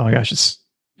 Oh my gosh, it's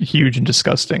huge and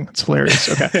disgusting. It's hilarious.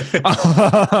 Okay.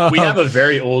 We have a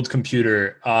very old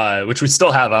computer, which we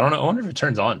still have. I don't know. I wonder if it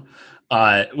turns on.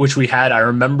 Which we had. I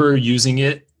remember using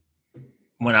it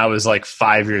when I was like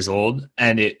 5 years old,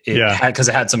 and it had, because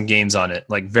it had some games on it,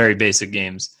 like very basic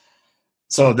games.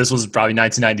 So this was probably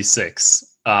 1996.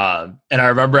 And I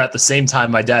remember at the same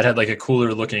time, my dad had like a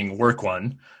cooler looking work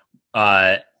one.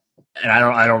 And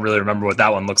I don't really remember what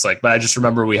that one looks like, but I just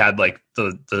remember we had like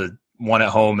the one at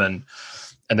home, and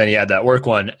then he had that work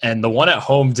one, and the one at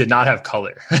home did not have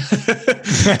color. So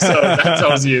that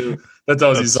tells you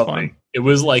something. Fun. It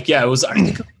was like, it was, I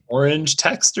think, orange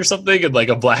text or something and like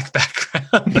a black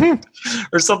background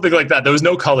or something like that. There was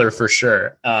no color for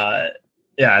sure. And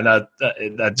that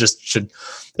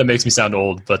makes me sound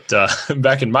old, but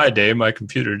back in my day, my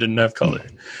computer didn't have color.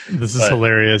 This is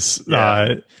hilarious.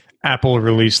 Yeah. Apple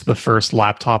released the first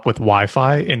laptop with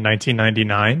Wi-Fi in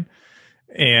 1999,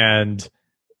 and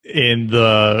in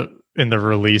the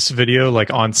release video,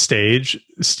 like on stage,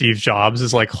 Steve Jobs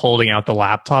is like holding out the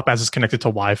laptop as it's connected to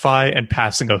Wi-Fi and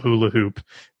passing a hula hoop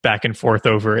back and forth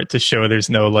over it to show there's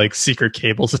no like secret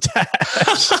cables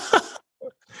attached.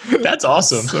 That's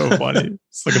awesome. So funny.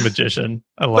 It's like a magician.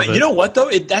 I love it. But you know what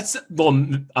though?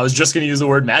 I was just going to use the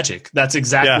word magic. That's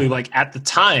exactly like at the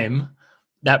time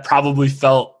that probably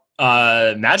felt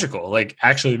magical, like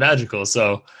actually magical.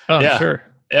 So sure.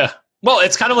 Yeah. Well,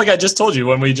 it's kind of like I just told you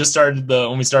when we started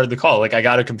the call. Like I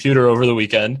got a computer over the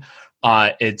weekend.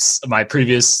 It's my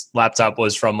previous laptop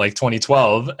was from like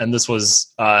 2012, and this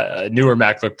was a newer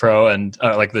MacBook Pro, and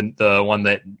like the one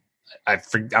that I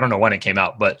don't know when it came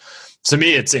out, but to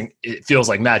me it feels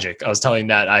like magic. I was telling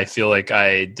that I feel like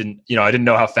I didn't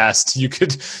know how fast you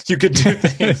could do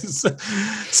things.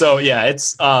 So yeah,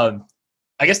 it's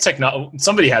I guess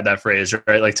somebody had that phrase,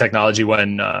 right? Like technology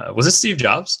when was it Steve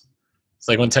Jobs? It's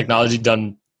like when technology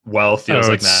done well feels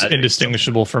like magic.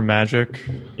 Indistinguishable from magic.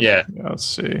 Yeah. Let's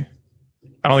see.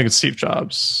 I don't think it's Steve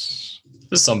Jobs.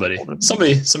 Just somebody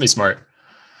smart.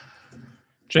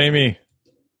 Jamie.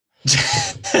 Did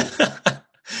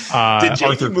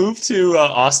Jamie move to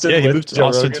Austin? Yeah, he moved to Joe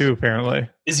Austin Rogan? too, apparently.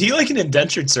 Is he like an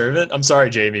indentured servant? I'm sorry,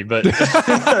 Jamie, but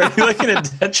are you like an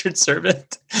indentured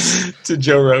servant to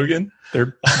Joe Rogan?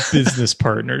 They're business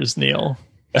partners, Neil.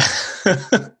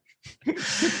 We're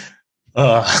going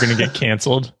to get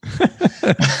canceled.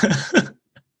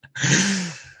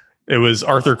 It was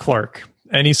Arthur Clarke.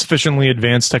 Any sufficiently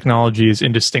advanced technology is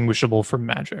indistinguishable from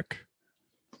magic.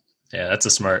 Yeah, that's a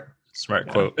smart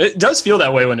quote. It does feel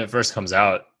that way when it first comes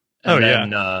out.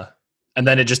 And and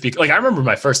then it just like, I remember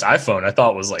my first iPhone, I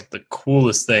thought was like the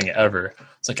coolest thing ever.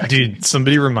 It's like, dude,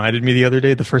 somebody reminded me the other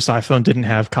day, the first iPhone didn't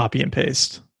have copy and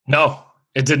paste. No,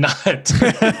 it did not.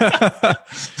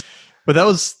 But that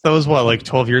was what, like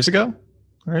 12 years ago?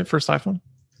 All right, first iPhone.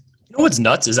 You know what's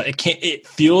nuts is that it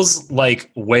feels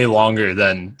like way longer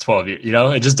than 12 years. You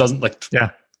know, it just doesn't like,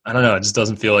 I don't know. It just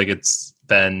doesn't feel like it's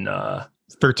been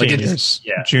 13 years.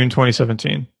 Yeah. June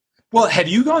 2017. Well, have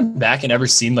you gone back and ever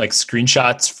seen like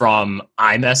screenshots from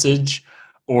iMessage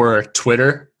or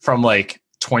Twitter from like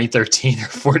 2013 or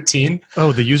 14?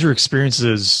 Oh, the user experience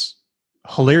is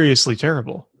hilariously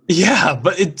terrible. Yeah,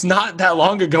 but it's not that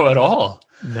long ago at all.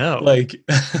 No. Like,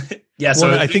 yeah.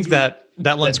 So I think that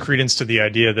lends credence to the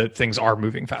idea that things are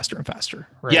moving faster and faster.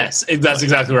 Right? Yes, that's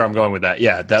exactly where I'm going with that.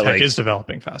 Yeah, that tech is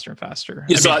developing faster and faster.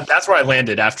 Yeah, so that's where I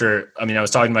landed after. I mean, I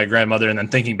was talking to my grandmother, and then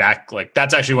thinking back, like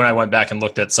that's actually when I went back and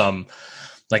looked at some.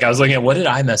 Like I was looking at what did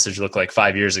iMessage look like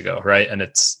 5 years ago, right? And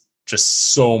it's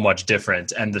just so much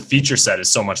different, and the feature set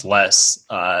is so much less,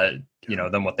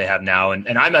 than what they have now. And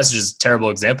iMessage is a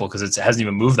terrible example because it hasn't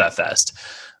even moved that fast.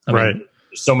 I mean,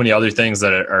 there's so many other things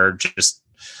that are just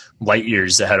light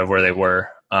years ahead of where they were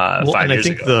 5 years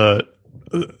ago.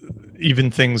 Even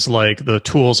things like the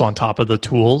tools on top of the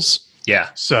tools. Yeah.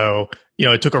 So,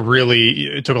 it took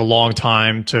a long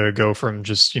time to go from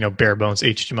just, bare bones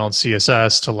HTML and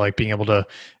CSS to like being able to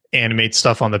animate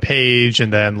stuff on the page,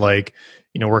 and then like,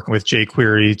 working with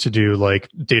jQuery to do like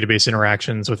database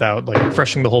interactions without like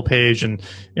refreshing the whole page. And,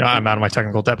 I'm out of my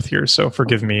technical depth here, so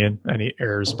forgive me and any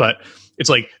errors, but it's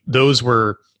like those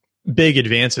were big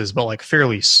advances, but like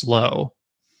fairly slow.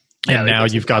 And now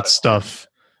you've got stuff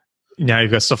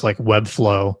like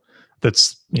Webflow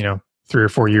that's, 3 or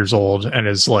 4 years old and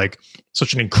is like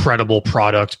such an incredible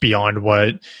product beyond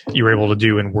what you were able to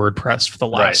do in WordPress for the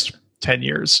last 10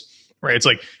 years, right? It's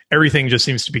like everything just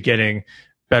seems to be getting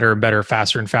better and better,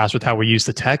 faster and faster with how we use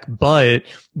the tech, but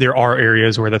there are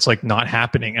areas where that's like not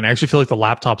happening. And I actually feel like the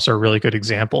laptops are a really good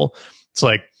example. It's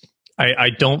like, I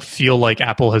don't feel like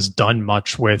Apple has done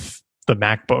much with the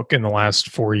MacBook in the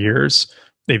last 4 years.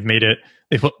 They've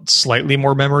put slightly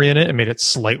more memory in it and made it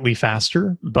slightly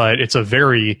faster, but it's a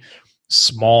very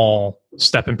small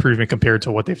step improvement compared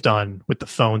to what they've done with the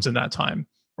phones in that time,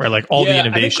 right? Like all the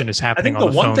innovation is happening on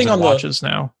the phones and watches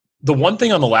now. The one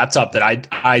thing on the laptop that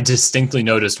I distinctly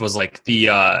noticed was like the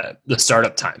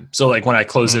startup time. So like when I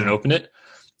close it and open it,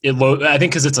 I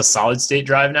think because it's a solid state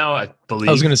drive now, I believe.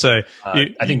 I was going to say,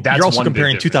 I think that's you're also one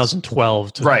comparing big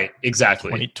 2012 to right,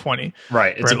 exactly 2020.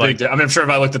 Right, it's a big. I'm sure if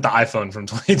I looked at the iPhone from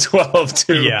 2012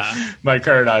 to my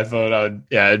current iPhone,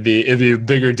 it'd be a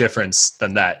bigger difference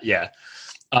than that. Yeah,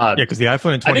 because the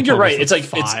iPhone in 2012 I think you're right. It's like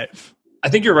 5. I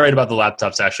think you're right about the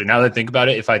laptops. Actually, now that I think about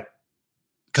it,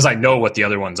 because I know what the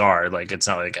other ones are, like it's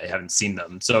not like I haven't seen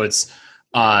them, so it's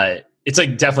like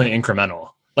definitely incremental.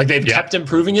 Like they've kept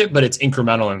improving it, but it's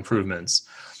incremental improvements.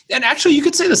 And actually, you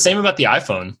could say the same about the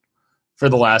iPhone for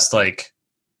the last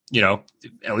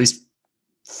at least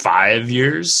 5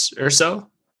 years or so.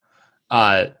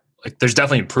 Like there's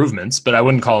definitely improvements, but I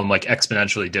wouldn't call them like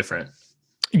exponentially different.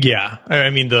 Yeah, I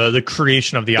mean the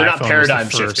creation of the iPhone not paradigm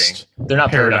shifting. They're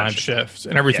not paradigm shift,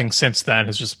 and everything since then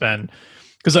has just been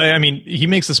because I mean he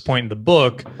makes this point in the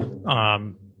book.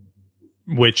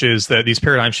 Which is that these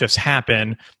paradigm shifts happen,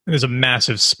 and there's a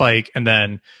massive spike, and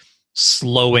then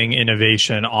slowing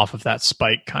innovation off of that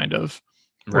spike, kind of,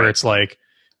 where it's like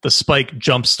the spike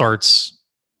jumpstarts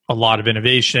a lot of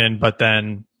innovation, but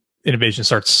then innovation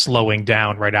starts slowing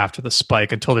down right after the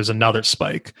spike until there's another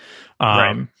spike.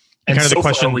 And kind of so the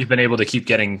question, far we've been able to keep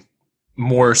getting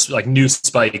more like new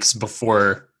spikes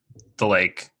before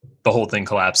the whole thing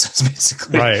collapses,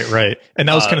 basically. Right. And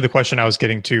that was kind of the question I was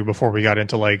getting to before we got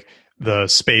into like the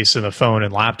space and the phone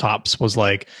and laptops was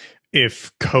like,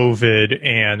 if COVID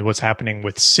and what's happening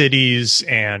with cities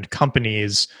and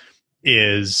companies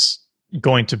is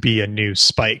going to be a new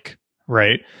spike,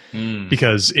 right?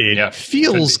 Because it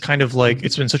feels kind of like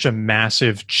it's been such a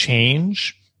massive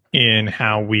change in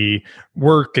how we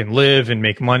work and live and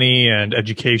make money and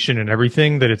education and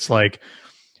everything that it's like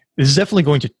this is definitely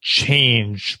going to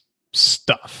change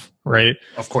stuff, right?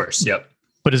 Of course. Yep.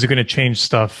 But is it going to change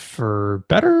stuff for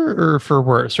better or for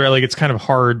worse, right? Like, it's kind of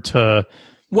hard to.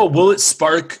 Well, will it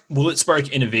spark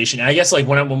innovation? And I guess like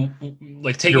when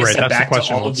like taking a step back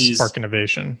to all of these spark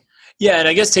innovation. Yeah, and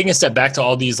I guess taking a step back to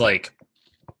all these like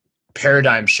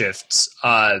paradigm shifts.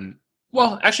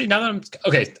 Well, actually, now that I'm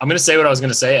going to say what I was going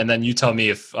to say, and then you tell me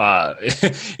if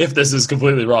if this is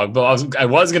completely wrong. But I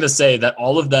was going to say that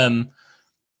all of them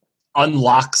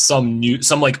unlock some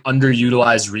like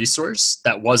underutilized resource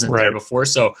that wasn't there before.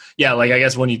 So yeah, like I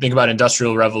guess when you think about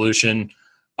industrial revolution,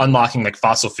 unlocking like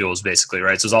fossil fuels, basically,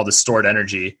 right? So it's all the stored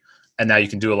energy, and now you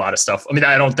can do a lot of stuff. I mean,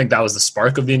 I don't think that was the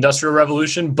spark of the industrial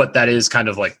revolution, but that is kind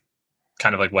of like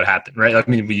what happened, right? I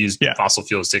mean, we used fossil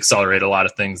fuels to accelerate a lot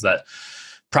of things that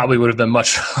probably would have been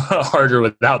much harder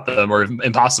without them, or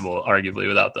impossible, arguably,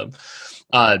 without them.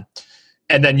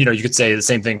 And then, you could say the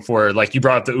same thing for, like, you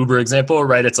brought up the Uber example,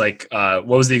 right? It's like, what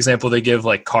was the example they give?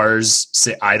 Like, cars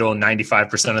sit idle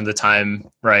 95% of the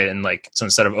time, right? And like, so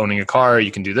instead of owning a car,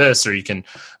 you can do this, or you can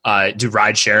do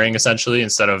ride sharing, essentially,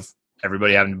 instead of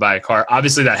everybody having to buy a car.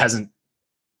 Obviously,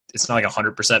 it's not like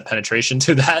 100% penetration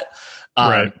to that.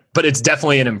 Right. But it's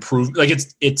definitely an improvement. Like,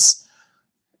 it's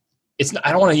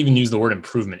I don't want to even use the word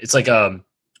improvement. It's like a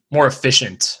more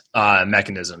efficient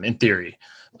mechanism in theory,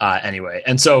 anyway.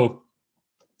 And so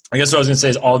I guess what I was going to say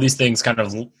is all these things kind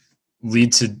of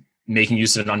lead to making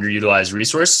use of an underutilized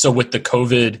resource. So with the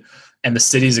COVID and the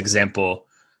cities example,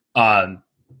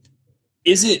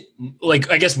 is it like,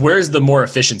 I guess, where's the more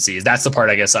efficiency? That's the part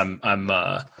I guess I'm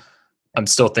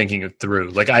still thinking it through.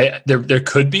 Like there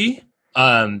could be,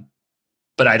 but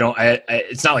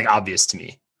it's not like obvious to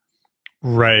me.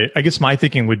 Right. I guess my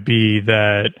thinking would be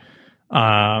that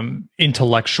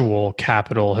intellectual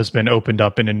capital has been opened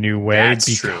up in a new way.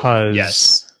 That's because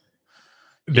yes.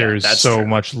 There's so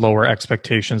much lower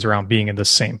expectations around being in the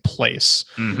same place.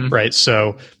 Mm-hmm. Right.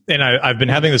 So, and I've been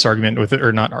having this argument with it,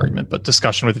 or not argument, but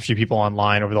discussion with a few people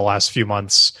online over the last few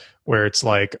months, where it's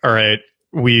like, all right,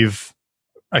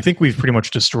 I think we've pretty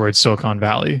much destroyed Silicon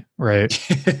Valley, right?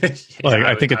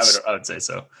 I would say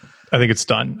so. I think it's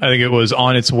done. I think it was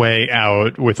on its way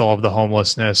out with all of the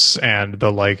homelessness and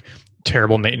the like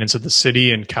terrible maintenance of the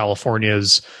city, and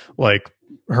California's like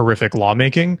horrific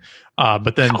lawmaking.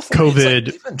 But then COVID,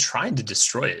 they've been trying to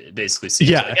destroy it. It basically seems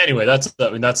like. Anyway, that's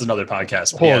another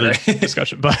podcast. Whole other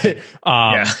discussion. But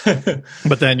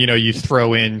but then you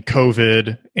throw in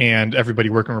COVID and everybody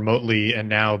working remotely, and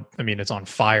now it's on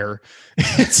fire.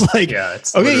 It's like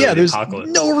there's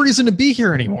apocalypse. No reason to be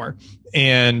here anymore.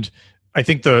 And I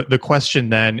think the question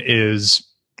then is,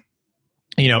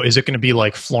 is it going to be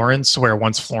like Florence, where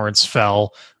once Florence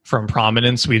fell from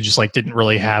prominence, we just like didn't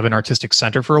really have an artistic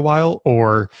center for a while?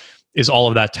 Or is all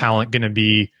of that talent going to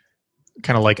be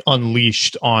kind of like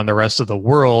unleashed on the rest of the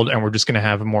world, and we're just going to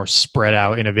have a more spread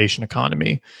out innovation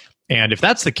economy? And if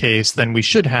that's the case, then we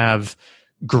should have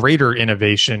greater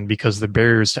innovation because the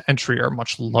barriers to entry are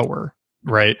much lower,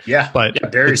 right? Yeah. But the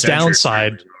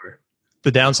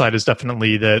downside is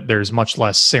definitely that there's much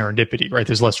less serendipity, right?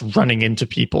 There's less running into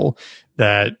people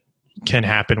that can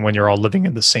happen when you're all living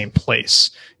in the same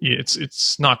place.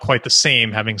 It's not quite the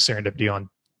same having serendipity on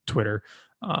Twitter.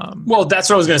 Well, that's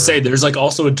what I was going to say. There's like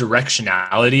also a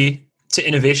directionality to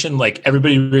innovation. Like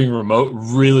everybody being remote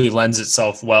really lends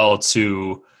itself well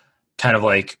to kind of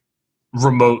like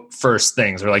remote first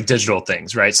things, or like digital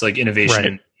things, right? So like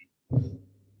innovation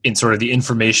in sort of the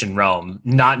information realm,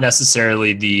 not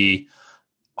necessarily the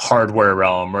hardware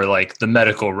realm, or like the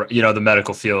medical, the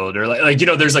medical field, or like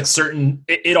there's like certain,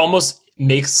 it almost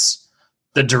makes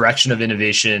the direction of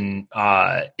innovation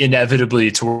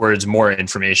inevitably towards more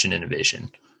information innovation.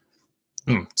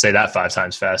 Say that 5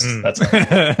 times fast. That's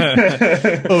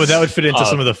that would fit into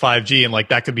some of the 5G, and like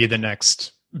that could be the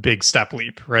next big step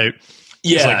leap, right?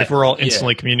 Yeah. Like if we're all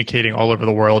instantly communicating all over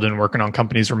the world and working on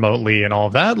companies remotely and all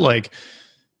of that, like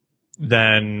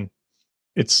then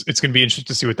it's going to be interesting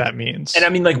to see what that means. And I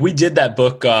mean, like we did that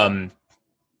book.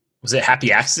 Was it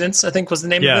Happy Accidents? I think was the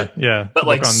name of it. Yeah. But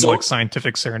like like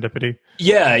scientific serendipity.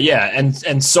 Yeah.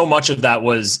 And so much of that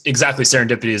was exactly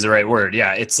serendipity is the right word.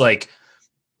 Yeah. It's like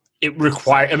it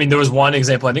required. I mean, there was one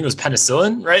example. I think it was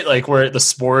penicillin, right? Like where the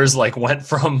spores like went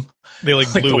from they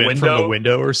like blew in from the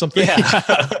window or something.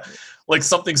 Yeah. Like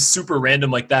something super random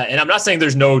like that. And I'm not saying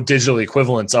there's no digital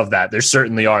equivalents of that. There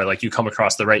certainly are. Like you come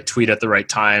across the right tweet at the right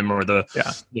time, or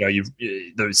you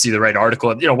see the right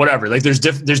article, whatever. Like there's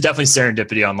definitely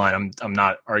serendipity online. I'm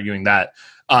not arguing that.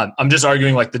 I'm just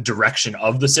arguing like the direction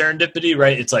of the serendipity,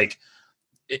 right? It's like,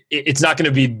 it's not going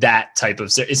to be that type of,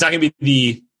 it's not going to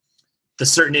be the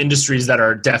certain industries that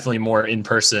are definitely more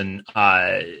in-person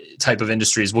type of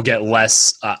industries will get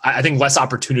less, I think less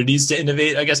opportunities to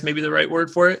innovate, I guess maybe the right word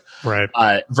for it. Right.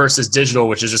 Versus digital,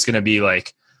 which is just going to be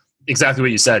like exactly what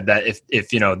you said, that if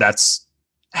that's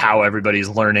how everybody's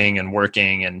learning and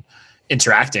working and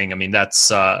interacting, I mean, that's,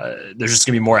 there's just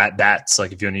going to be more at bats.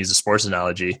 Like if you want to use a sports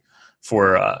analogy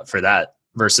for that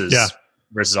versus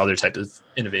other types of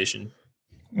innovation.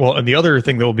 Well, and the other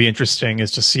thing that will be interesting is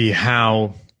to see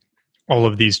how all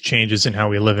of these changes in how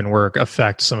we live and work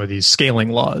affect some of these scaling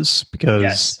laws,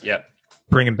 because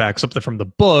bringing back something from the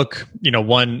book,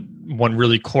 one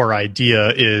really core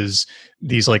idea is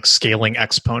these like scaling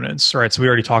exponents, right? So we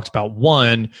already talked about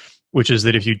one, which is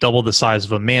that if you double the size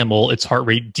of a mammal, its heart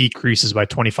rate decreases by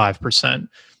 25%.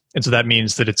 And so that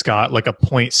means that it's got like a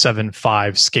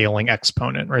 0.75 scaling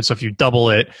exponent, right? So if you double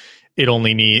it, it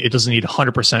doesn't need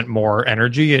 100% more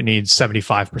energy. It needs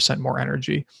 75% more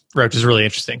energy, right? Which is really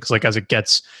interesting because like as it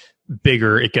gets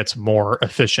bigger, it gets more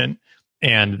efficient.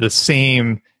 And the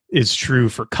same is true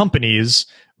for companies,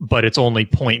 but it's only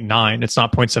 0.9. It's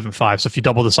not 0.75. So if you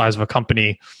double the size of a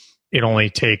company, it only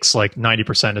takes like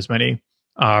 90% as many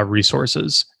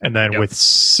resources. And then with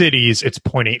cities, it's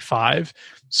 0.85.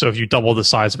 So if you double the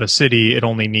size of a city, it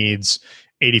only needs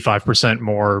 85%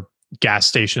 more gas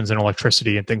stations and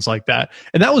electricity and things like that.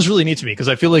 And that was really neat to me because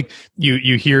I feel like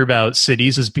you hear about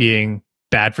cities as being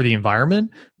bad for the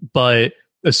environment, but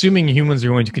assuming humans are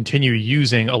going to continue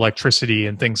using electricity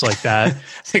and things like that, I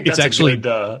think it's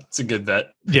a good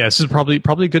bet. Yeah, this is probably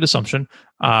a good assumption.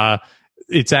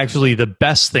 It's actually the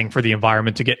best thing for the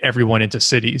environment to get everyone into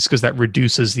cities because that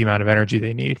reduces the amount of energy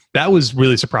they need. That was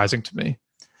really surprising to me.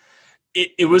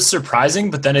 It was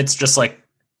surprising, but then it's just like,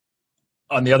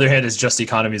 on the other hand, it's just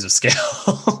economies of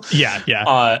scale.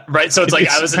 Yeah. Right. So it's like,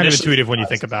 I was kind of intuitive when you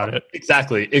think about it.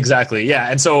 Exactly. Yeah.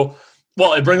 And so,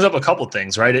 well, it brings up a couple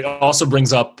things, right? It also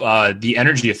brings up the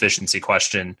energy efficiency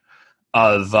question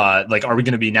of like, are we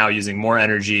going to be now using more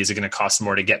energy? Is it going to cost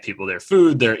more to get people their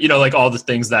food? Like all the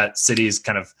things that cities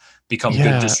kind of become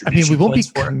good distribution. I mean, we won't be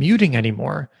commuting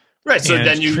anymore. Right. So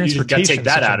then you got to take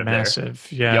that out of massive,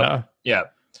 there.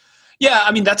 Yeah,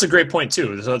 I mean, that's a great point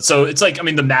too. So it's like, I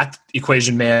mean, the math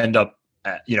equation may end up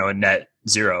at, a net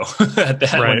zero at the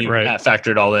end when you factor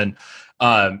it all in.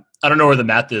 I don't know where the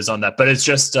math is on that, but it's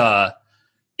just,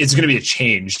 it's going to be a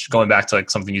change going back to like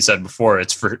something you said before.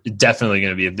 It's definitely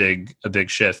going to be a big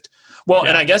shift. Well,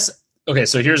 and I guess, okay,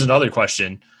 so here's another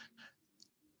question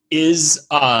is,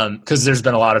 cause there's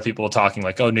been a lot of people talking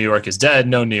like, oh, New York is dead.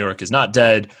 No, New York is not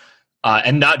dead.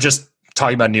 And not just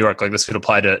talking about New York, like this could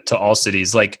apply to all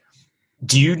cities. Like,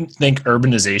 do you think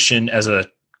urbanization as a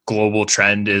global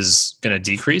trend is going to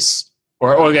decrease?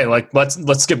 Or okay, like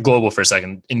let's skip global for a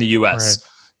second. In the U.S.,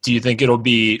 do you think it'll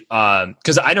be?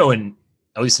 Because I know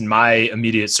at least in my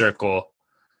immediate circle,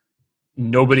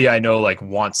 nobody I know like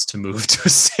wants to move to a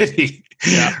city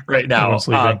right now.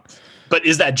 But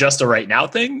is that just a right now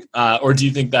thing, or do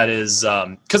you think that is?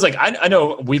 Because like I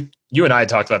know you and I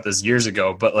talked about this years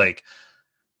ago, but like.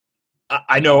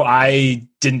 I know I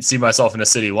didn't see myself in a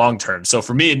city long term. So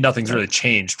for me, nothing's really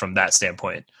changed from that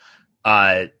standpoint.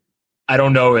 I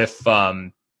don't know if, I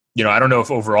don't know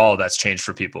if overall that's changed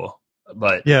for people.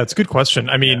 But yeah, it's a good question.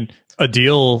 I mean,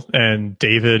 Adil and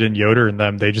David and Yoder and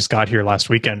them, they just got here last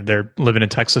weekend. They're living in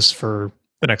Texas for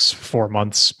the next 4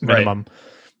 months minimum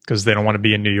because they don't want to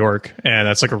be in New York. And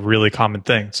that's like a really common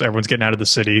thing. So everyone's getting out of the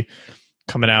city,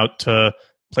 coming out to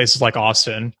places like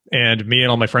Austin. And me and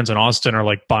all my friends in Austin are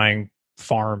like buying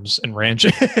farms and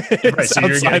ranches so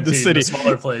outside the city, a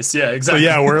smaller place. Yeah, exactly. So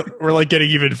yeah, we're like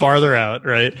getting even farther out,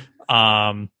 right?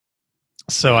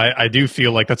 So I do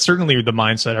feel like that's certainly the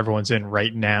mindset everyone's in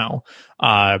right now.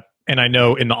 And I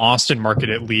know in the Austin market,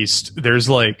 at least, there's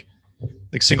like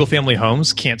single family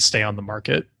homes can't stay on the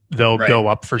market. They'll go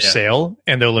up for sale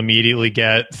and they'll immediately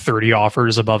get 30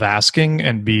 offers above asking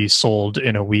and be sold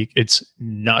in a week. It's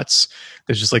nuts.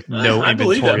 There's just like no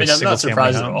inventory. I mean, I'm not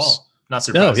surprised at all. Not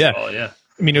surprised at all. Yeah.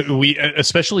 I mean, we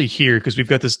especially here because we've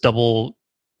got this double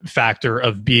factor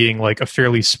of being like a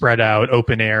fairly spread out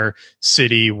open air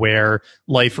city where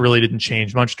life really didn't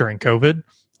change much during COVID.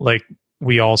 Like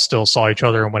we all still saw each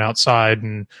other and went outside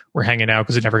and we're hanging out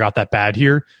because it never got that bad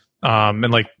here.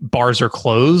 And like bars are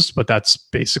closed, but that's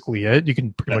basically it. You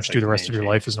can pretty much do the rest of your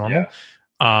life as normal.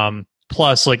 Yeah.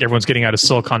 Plus, like everyone's getting out of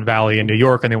Silicon Valley in New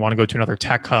York and they want to go to another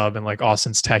tech hub and like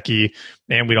Austin's techie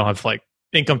and we don't have like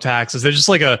income taxes. There's just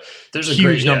like there's a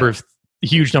huge number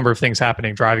of things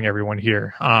happening, driving everyone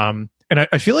here. And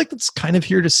I feel like that's kind of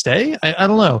here to stay. I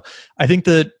don't know. I think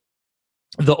that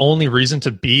the only reason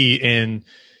to be in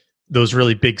those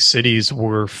really big cities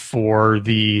were for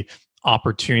the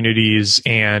opportunities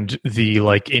and the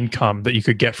like income that you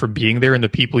could get from being there and the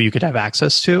people you could have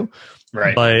access to.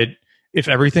 Right. But if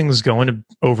everything's going to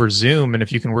over Zoom and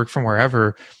if you can work from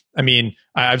wherever, I mean,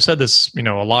 I've said this, a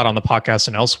lot on the podcast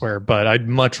and elsewhere, but I'd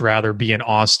much rather be in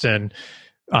Austin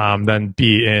than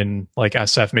be in like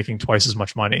SF making twice as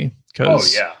much money. Oh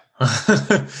yeah.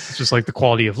 It's just like the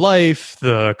quality of life,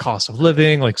 the cost of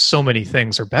living, like so many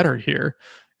things are better here.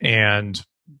 And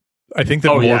I think that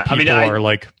more people are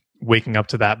like waking up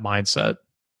to that mindset.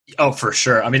 Oh, for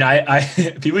sure. I mean, I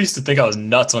people used to think I was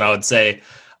nuts when I would say,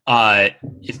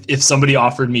 if somebody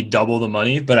offered me double the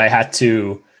money, but I had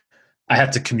to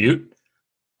commute,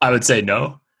 I would say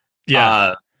no.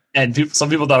 Yeah. And some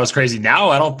people thought it was crazy. Now,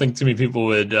 I don't think too many people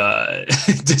would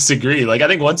disagree. Like, I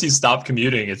think once you stop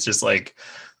commuting, it's just like,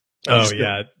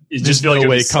 it just feel like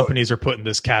way companies are putting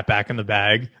this cat back in the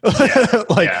bag.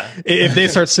 If they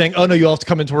start saying, "Oh no, you all have to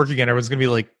come into work again," everyone's gonna be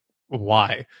like,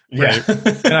 "Why?" Right?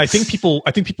 And I think people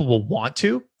will want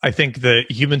to. I think that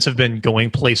humans have been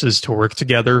going places to work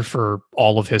together for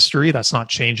all of history. That's not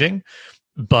changing,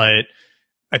 but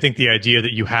I think the idea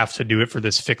that you have to do it for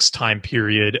this fixed time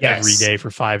period every day for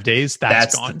 5 days,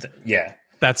 that's gone.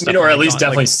 That's or at least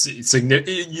gone.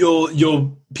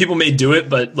 Definitely people may do it,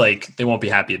 but like they won't be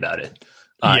happy about it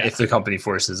if the company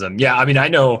forces them. Yeah, I mean, I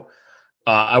know.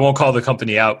 I won't call the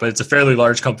company out, but it's a fairly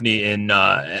large company and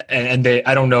I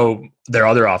don't know their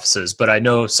other offices, but I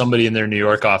know somebody in their New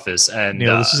York office. And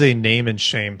this is a name and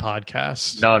shame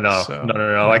podcast. No.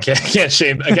 I can't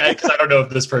shame because I don't know if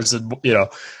this person, will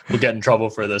get in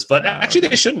trouble for this, but actually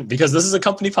they shouldn't because this is a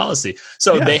company policy.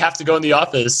 So they have to go in the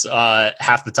office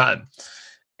half the time.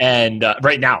 And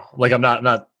right now, like I'm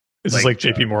not. Is this like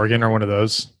JP Morgan or one of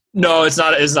those? No, it's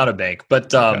not. It's not a bank,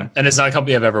 but and it's not a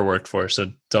company I've ever worked for.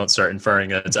 So don't start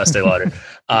inferring that it's Estee Lauder.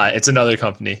 It's another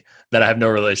company that I have no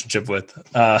relationship with.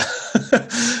 But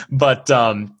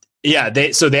they have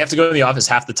to go to the office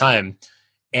half the time,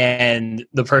 and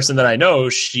the person that I know,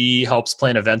 she helps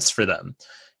plan events for them,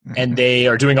 and they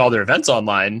are doing all their events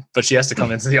online, but she has to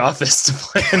come into the office to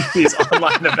plan these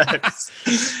online events.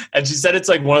 And she said it's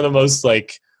like one of the most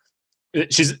like.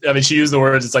 She used the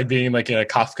words, it's like being like in a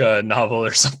Kafka novel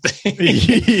or something.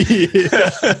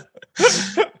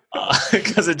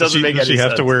 Because it doesn't make any sense. Does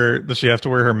she have to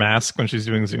wear her mask when she's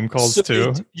doing Zoom calls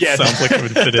too? Yeah. Sounds like it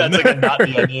would fit in. That's like a not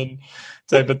the onion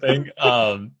type of thing.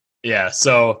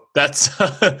 So that's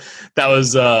that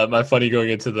was my funny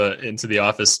going into the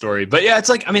office story. But yeah, it's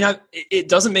like, I mean, it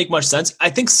doesn't make much sense.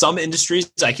 I think some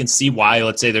industries I can see why.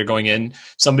 Let's say they're going in,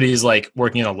 somebody's like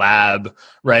working in a lab,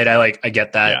 right? I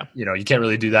get that. Yeah. You can't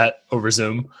really do that over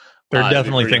Zoom. There are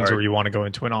definitely things where you want to go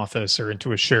into an office or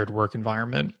into a shared work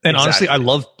environment. And honestly, I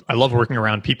love working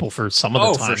around people for some of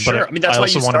the time. For sure. But I mean, that's why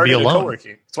you started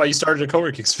co-working. That's why you started a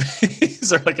co-working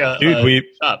space or like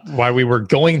why we were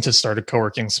going to start a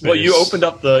co-working space. Well, you opened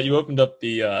up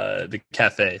the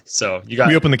cafe. So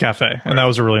we opened the cafe, and that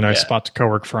was a really nice spot to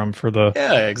co-work from for the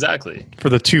for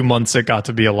the 2 months it got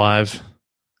to be alive.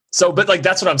 So, but like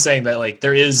that's what I'm saying, that like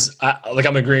there is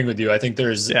I'm agreeing with you. I think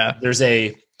there's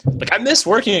a like I miss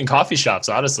working in coffee shops,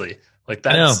 honestly. Like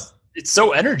it's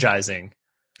so energizing.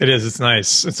 It is. It's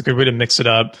nice. It's a good way to mix it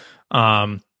up.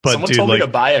 But someone told me to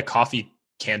buy a coffee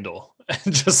candle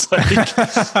and just like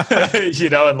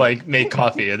and like make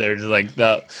coffee. And they're just like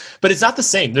that. But it's not the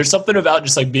same. There's something about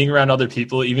just like being around other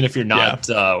people, even if you're not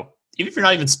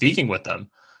even speaking with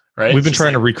them. Right. We've been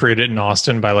trying to recreate it in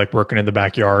Austin by like working in the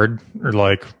backyard or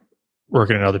like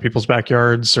working in other people's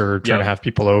backyards or trying to have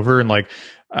people over. And like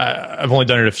I've only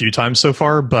done it a few times so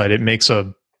far, but it makes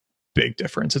a big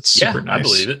difference. It's super nice.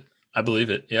 I believe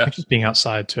it. Yeah. Just being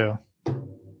outside too.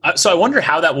 So I wonder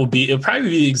how that will be. It'll probably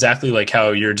be exactly like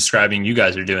how you're describing you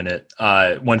guys are doing it.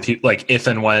 When people if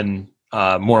and when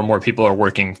more and more people are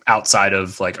working outside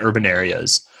of like urban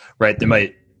areas, right? They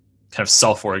might kind of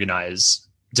self-organize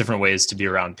different ways to be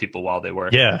around people while they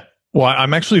work. Yeah. Well,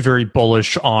 I'm actually very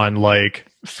bullish on like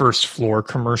first floor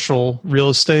commercial real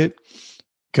estate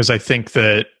because I think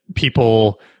that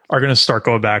people are going to start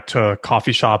going back to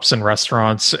coffee shops and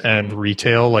restaurants and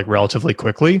retail like relatively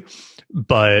quickly.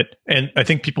 And I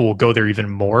think people will go there even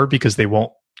more because they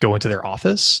won't go into their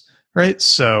office. Right.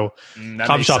 So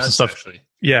coffee shops and stuff. Actually.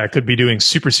 Yeah. It could be doing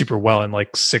super, super well in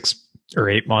like 6 or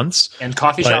 8 months. And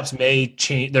coffee shops may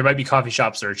change. There might be coffee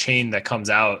shops or a chain that comes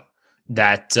out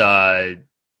that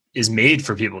is made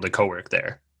for people to co-work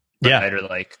there. Yeah.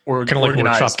 Right? Or kind of like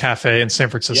Workshop Cafe in San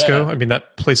Francisco. Yeah. I mean,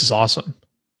 that place is awesome.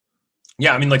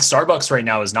 Yeah. I mean, like Starbucks right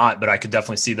now is not, but I could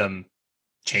definitely see them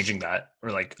changing that or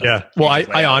like Yeah. Well,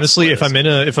 I honestly, if I'm in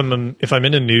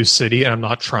a new city and I'm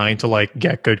not trying to like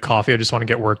get good coffee, I just want to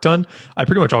get work done. I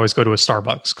pretty much always go to a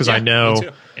Starbucks because I know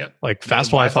like fast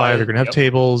Wi-Fi, they're going to have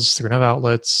tables, they're going to have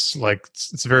outlets. Like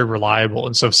it's very reliable.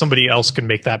 And so if somebody else can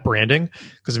make that branding,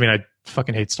 because I mean, I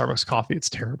fucking hate Starbucks coffee. It's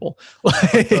terrible. But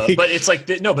it's like,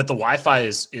 but the Wi-Fi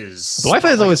is the Wi-Fi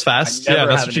is always fast. Yeah.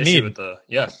 That's what you need.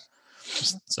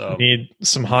 So you need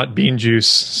some hot bean juice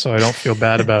so I don't feel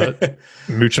bad about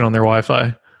mooching on their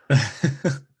Wi-Fi.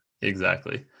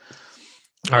 Exactly.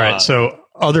 All right. So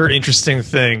other interesting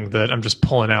thing that I'm just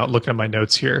pulling out, looking at my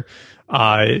notes here,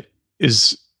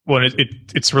 is when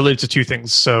it's related to two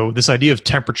things. So this idea of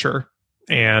temperature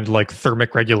and like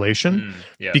thermic regulation,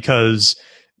 because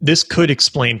this could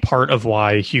explain part of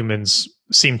why humans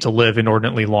seem to live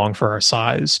inordinately long for our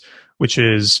size, which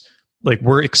is like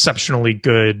we're exceptionally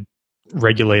good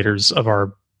regulators of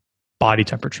our body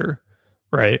temperature,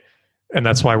 right? And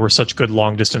that's why we're such good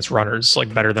long distance runners,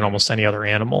 like better than almost any other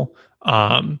animal.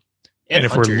 And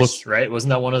if hunters, right? Wasn't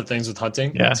that one of the things with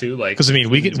hunting too? Like, because I mean,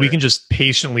 we can just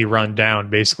patiently run down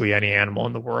basically any animal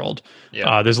in the world.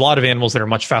 There's a lot of animals that are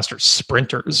much faster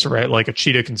sprinters, right? Like a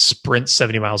cheetah can sprint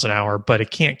 70 miles an hour, but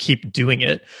it can't keep doing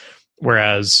it.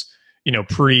 Whereas,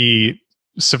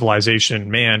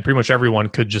 pre-civilization, man, pretty much everyone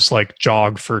could just like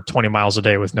jog for 20 miles a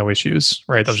day with no issues,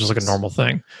 right? That was just like a normal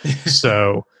thing.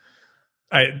 So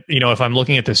if I'm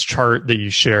looking at this chart that you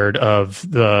shared of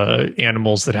the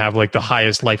animals that have like the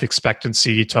highest life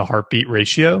expectancy to heartbeat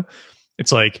ratio,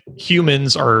 it's like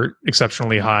humans are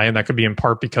exceptionally high, and that could be in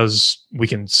part because we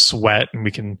can sweat and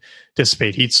we can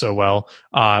dissipate heat so well.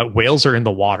 Whales are in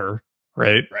the water,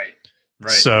 right?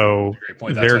 Right. So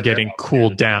they're getting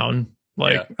cooled down.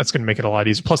 That's going to make it a lot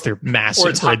easier. Plus, they're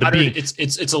massive. Or it's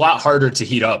it's a lot harder to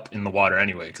heat up in the water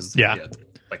anyway because like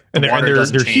and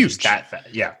they're huge. That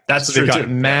fast. Yeah, that's so true. They've got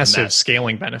massive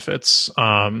scaling benefits.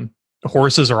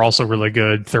 Horses are also really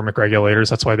good thermic regulators.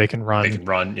 That's why they can run. They can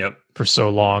run. Yep. For so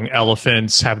long.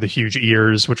 Elephants have the huge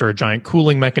ears, which are a giant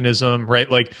cooling mechanism, right?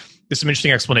 Like there's some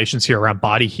interesting explanations here around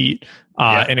body heat,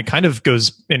 and it kind of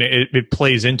goes and it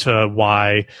plays into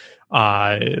why.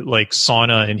 Like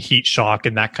sauna and heat shock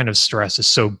and that kind of stress is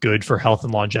so good for health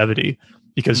and longevity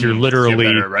because you're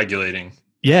literally regulating.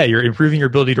 Yeah, you're improving your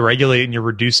ability to regulate and you're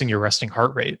reducing your resting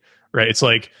heart rate, right? It's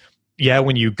like,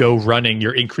 when you go running,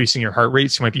 you're increasing your heart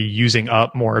rate. So you might be using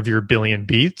up more of your billion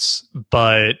beats,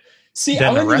 but see,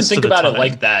 I didn't even think about it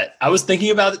like that. I was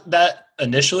thinking about that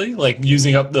initially, like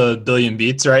using up the billion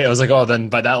beats, right? I was like, oh, then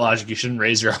by that logic, you shouldn't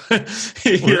raise your.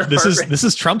 This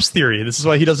is Trump's theory. This is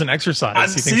why he doesn't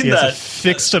exercise. He thinks he has a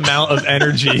fixed amount of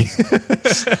energy.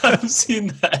 I've seen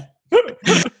that.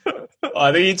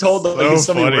 I think he told them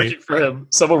someone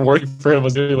working for him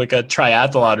was doing like a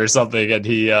triathlon or something, and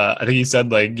I think he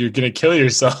said like you're gonna kill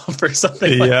yourself or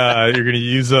something. You're gonna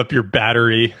use up your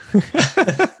battery.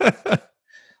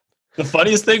 The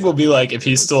funniest thing will be like if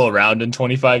he's still around in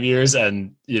 25 years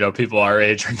and people our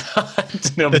age are not.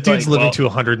 That dude's living to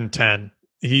 110.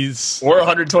 Or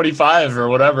 125 or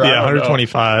whatever. Yeah,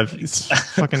 125. He's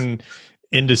fucking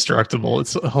indestructible.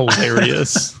 It's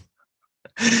hilarious.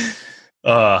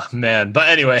 Oh man. But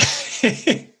anyway.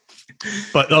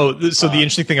 But the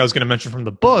interesting thing I was going to mention from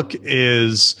the book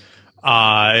is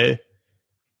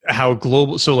how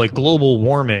global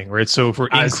warming, right? So if we're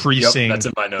increasing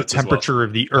the temperature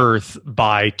of the Earth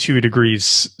by 2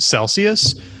 degrees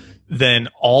Celsius, then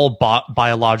all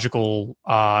biological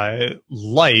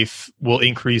life will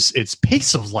increase its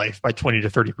pace of life by 20 to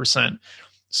 30%.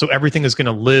 So everything is going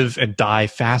to live and die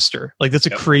faster. Like that's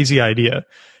a crazy idea.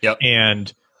 Yep.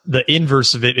 And the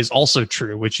inverse of it is also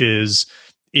true, which is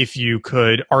if you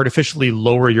could artificially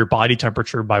lower your body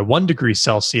temperature by 1 degree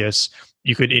Celsius,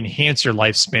 you could enhance your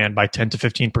lifespan by 10 to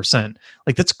 15%.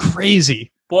 Like that's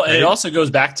crazy. Well, and it also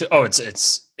goes back to,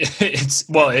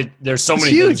 there's so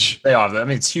many things to say off. I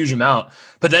mean, it's a huge amount,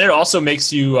 but then it also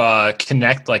makes you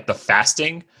connect like the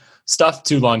fasting stuff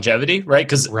to longevity, right?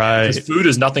 Because food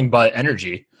is nothing but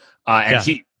energy and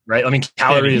heat, right? I mean,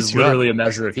 calorie is literally a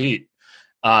measure of heat.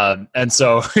 And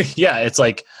so, it's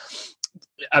like,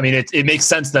 I mean, it makes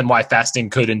sense then why fasting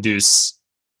could induce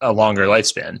a longer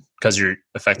lifespan because you're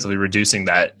effectively reducing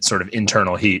that sort of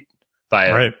internal heat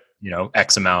by,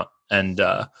 X amount. And,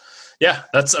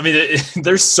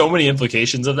 there's so many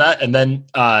implications of that. And then,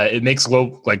 it makes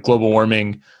global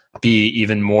warming be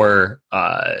even more,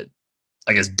 I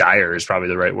guess dire is probably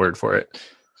the right word for it.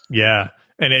 Yeah.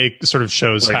 And it sort of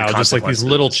shows how just like these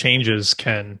little changes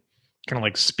can kind of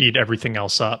like speed everything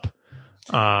else up.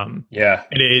 And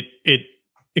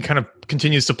it kind of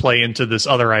continues to play into this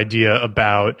other idea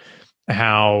about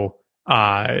how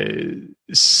uh,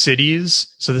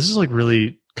 cities. So this is like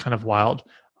really kind of wild.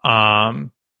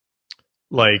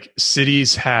 Like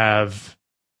cities have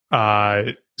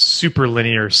super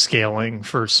linear scaling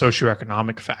for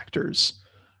socioeconomic factors,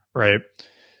 right?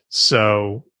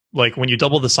 So like when you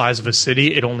double the size of a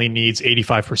city, it only needs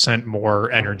 85%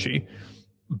 more energy.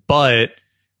 But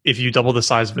if you double the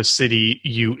size of a city,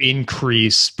 you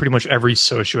increase pretty much every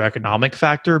socioeconomic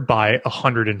factor by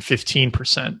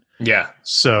 115%. Yeah.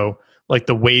 So like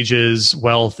the wages,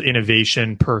 wealth,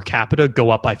 innovation per capita go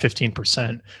up by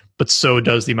 15%, but so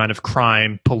does the amount of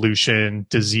crime, pollution,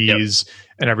 disease,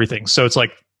 and everything. So it's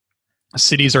like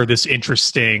cities are this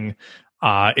interesting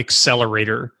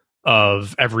accelerator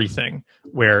of everything,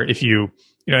 where if you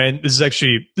and this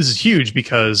is huge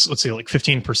because let's say like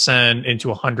 15% into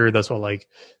 100, that's what, like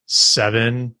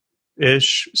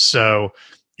 7-ish. So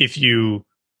if you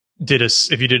did a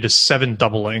 7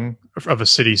 doubling of a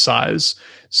city size,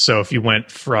 so if you went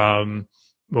from,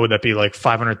 what would that be, like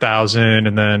 500,000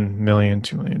 and then million,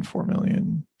 2 million, 4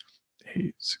 million,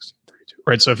 8, 16, 32,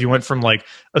 right? So if you went from like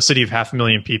a city of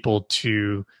 500,000 people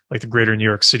to like the greater New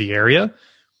York City area,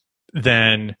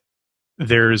 then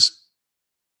there's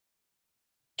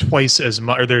twice as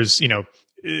much, or there's,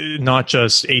 not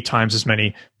just 8 times as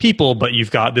many people, but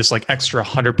you've got this like extra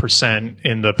 100%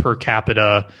 in the per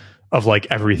capita of like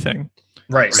everything.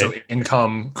 Right. So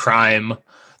income, crime,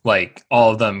 like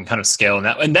all of them kind of scale in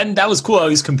that. And then that was cool. I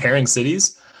was comparing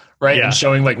cities, right? Yeah. And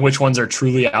showing like which ones are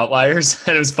truly outliers.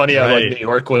 And it was funny how like New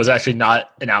York was actually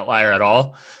not an outlier at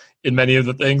all in many of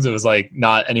the things. It was like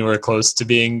not anywhere close to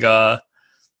being, I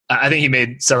think he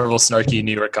made several snarky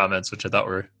New York comments, which I thought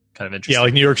were kind of interesting. Yeah,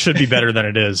 like New York should be better than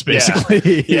it is,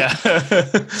 basically. Yeah.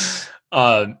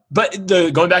 But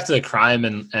going back to the crime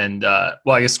and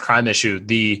well, I guess crime issue,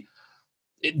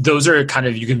 those are kind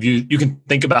of, you can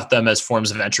think about them as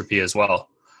forms of entropy as well,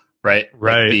 right?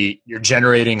 Right. Like you're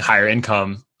generating higher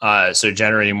income, so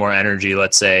generating more energy.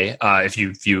 Let's say if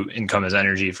you view income as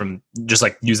energy, from just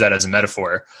like use that as a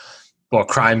metaphor. Well,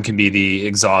 crime can be the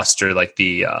exhaust or like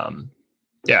the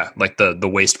like the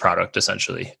waste product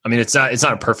essentially. I mean, it's not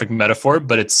a perfect metaphor,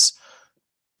 but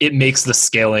it makes the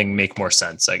scaling make more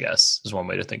sense, I guess, is one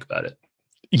way to think about it.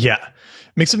 Yeah,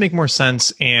 makes it make more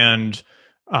sense, and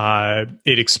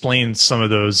it explains some of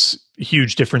those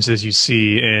huge differences you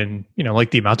see in,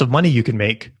 like the amount of money you can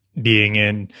make being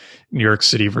in New York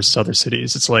City versus other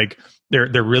cities. It's like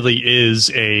there really is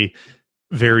a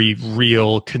very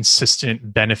real,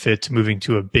 consistent benefit to moving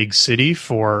to a big city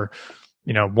for,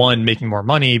 one, making more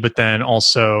money, but then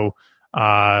also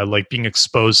like being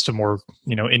exposed to more,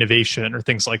 innovation or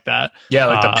things like that. Yeah,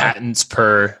 like the patents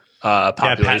per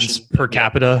population. Yeah, patents per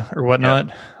capita or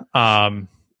whatnot. Yeah.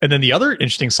 And then the other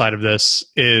interesting side of this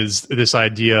is this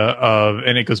idea of,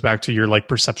 and it goes back to your like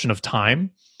perception of time,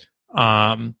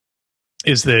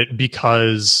 is that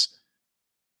because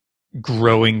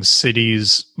growing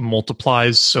cities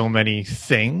multiplies so many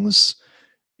things,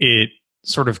 it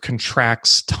sort of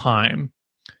contracts time,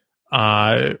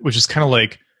 which is kind of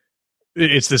like,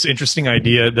 it's this interesting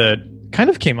idea that kind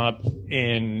of came up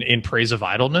in Praise of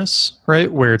Idleness,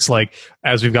 right? Where it's like,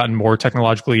 as we've gotten more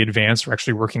technologically advanced, we're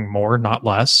actually working more, not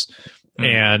less.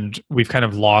 And we've kind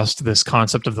of lost this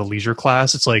concept of the leisure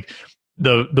class. It's like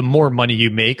the more money you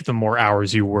make, the more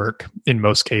hours you work in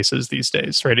most cases these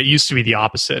days, right? It used to be the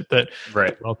opposite, that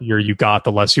the wealthier you got,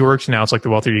 the less you worked. Now it's like the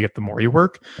wealthier you get, the more you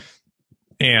work.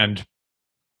 And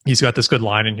he's got this good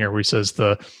line in here where he says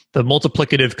the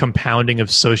multiplicative compounding of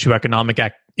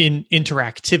socioeconomic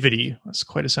interactivity, that's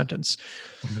quite a sentence,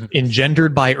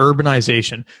 engendered by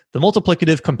urbanization. The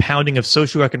multiplicative compounding of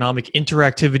socioeconomic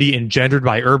interactivity engendered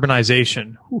by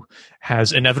urbanization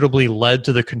has inevitably led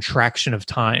to the contraction of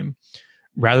time.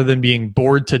 Rather than being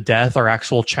bored to death, our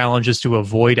actual challenge is to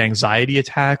avoid anxiety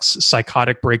attacks,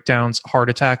 psychotic breakdowns, heart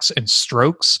attacks, and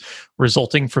strokes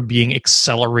resulting from being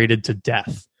accelerated to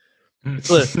death.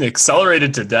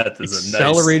 Accelerated to death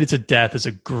is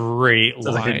a great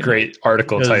line. Like a great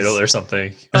article title or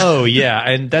something. Oh yeah,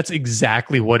 and that's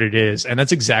exactly what it is, and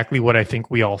that's exactly what I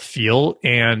think we all feel,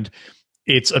 and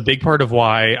it's a big part of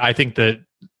why I think that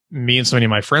me and so many of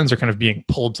my friends are kind of being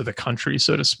pulled to the country,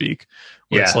 so to speak.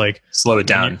 Where it's like, slow it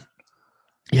down.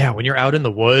 When you're out in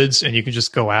the woods and you can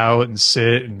just go out and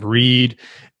sit and read,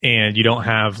 and you don't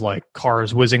have like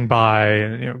cars whizzing by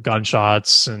and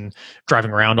gunshots and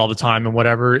driving around all the time and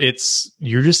whatever.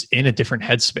 You're just in a different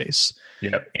headspace.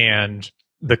 Yep. And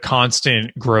the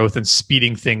constant growth and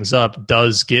speeding things up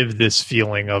does give this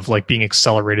feeling of like being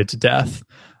accelerated to death.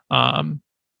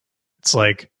 It's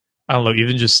like, I don't know,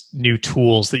 even just new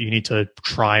tools that you need to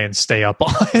try and stay up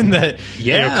on that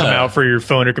come out for your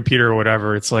phone or computer or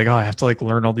whatever. It's like, oh, I have to like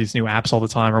learn all these new apps all the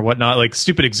time or whatnot. Like,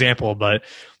 stupid example, but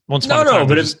once upon a time,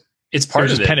 but it's part of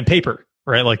just it. Pen and paper,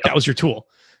 right? Like that was your tool.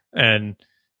 And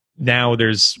now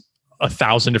there's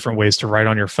 1,000 different ways to write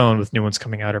on your phone with new ones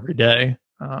coming out every day.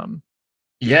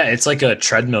 Yeah, it's like a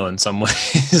treadmill in some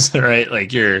ways, right?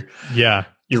 Like you're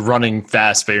running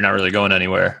fast, but you're not really going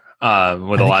anywhere.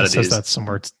 With a lot of these, that's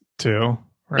somewhere too,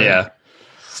 right?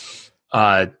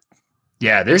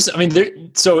 Yeah,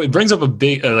 so it brings up a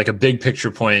big picture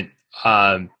point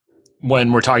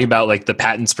when we're talking about like the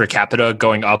patents per capita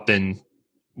going up in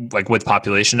like with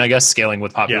population, I guess, scaling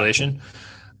with population.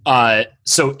 Yeah.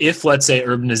 So if let's say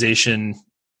urbanization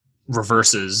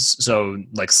reverses, so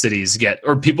like cities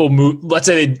or people move, let's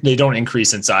say they don't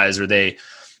increase in size or they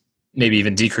maybe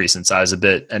even decrease in size a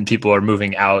bit and people are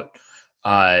moving out,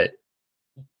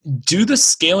 do the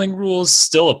scaling rules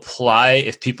still apply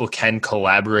if people can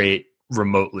collaborate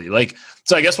remotely? Like,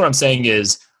 so I guess what I'm saying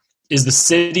is the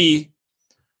city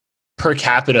per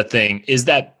capita thing, is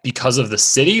that because of the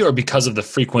city or because of the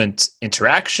frequent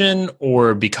interaction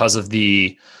or because of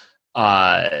the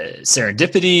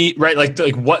serendipity, right? Like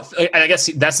what, I guess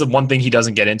that's the one thing he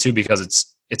doesn't get into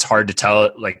because it's hard to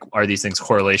tell, like, are these things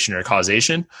correlation or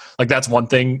causation? Like that's one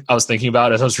thing I was thinking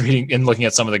about as I was reading and looking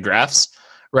at some of the graphs,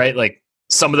 right? Like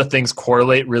some of the things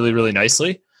correlate really, really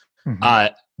nicely,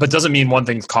 but doesn't mean one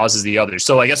thing causes the other.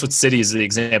 So I guess with cities, the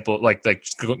example, like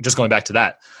just going back to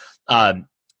that,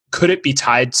 could it be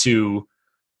tied to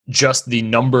just the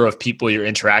number of people you're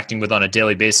interacting with on a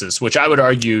daily basis, which I would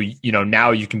argue,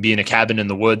 now you can be in a cabin in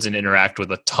the woods and interact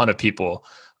with a ton of people,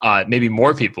 maybe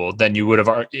more people than you would have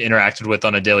interacted with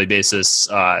on a daily basis,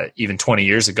 even 20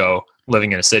 years ago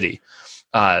living in a city.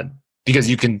 Because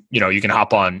you can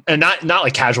hop on, and not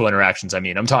like casual interactions. I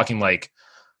mean, I'm talking like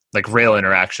rail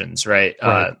interactions, right?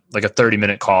 Like a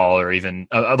 30-minute call or even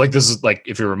like this is like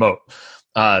if you're remote,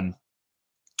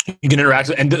 you can interact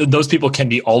with, and those people can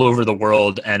be all over the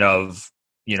world and of,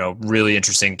 really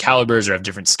interesting calibers or have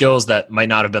different skills that might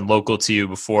not have been local to you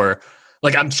before.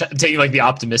 Like I'm taking like the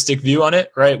optimistic view on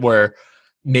it, right? Where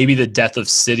maybe the death of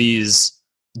cities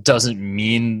doesn't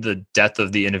mean the death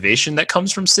of the innovation that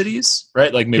comes from cities,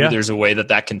 right? Like maybe there's a way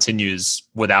that continues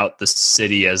without the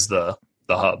city as the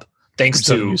hub, thanks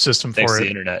to the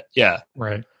internet. Yeah.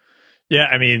 Right. Yeah.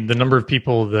 I mean, the number of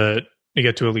people that you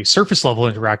get to at least surface level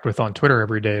interact with on Twitter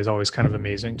every day is always kind of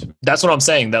amazing to me. That's what I'm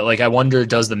saying, that like, I wonder,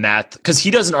 does the math, because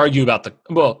he doesn't argue about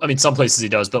some places he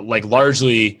does, but like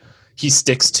largely he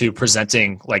sticks to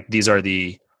presenting like these are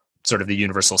the sort of the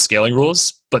universal scaling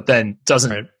rules, but then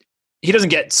he doesn't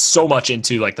get so much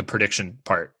into like the prediction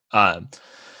part. He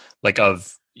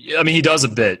does a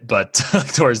bit, but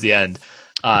towards the end,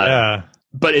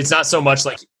 but it's not so much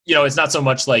like,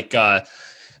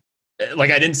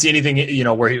 like I didn't see anything,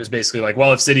 where he was basically like,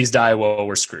 well, if cities die, well,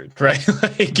 we're screwed. Right.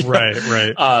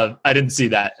 Right. I didn't see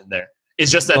that in there.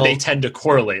 It's just that they tend to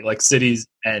correlate, like cities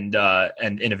and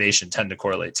innovation tend to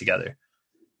correlate together.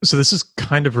 So this is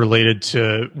kind of related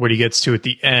to what he gets to at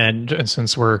the end. And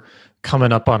since we're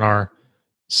coming up on our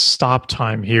stop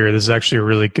time here, this is actually a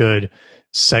really good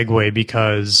segue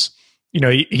because,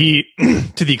 he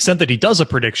to the extent that he does a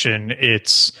prediction,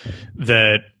 it's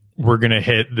that we're going to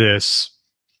hit this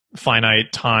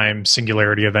finite time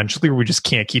singularity eventually where we just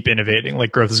can't keep innovating.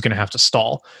 Like growth is going to have to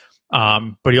stall.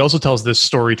 But he also tells this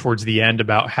story towards the end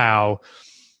about how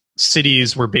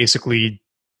cities were basically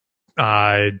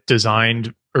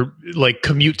designed, or like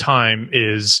commute time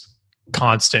is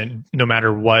constant no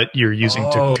matter what you're using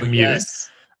to commute,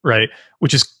 right?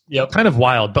 Which is kind of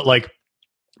wild. But like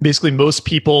basically most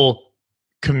people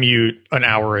commute an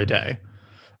hour a day.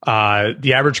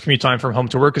 The average commute time from home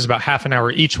to work is about half an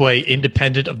hour each way,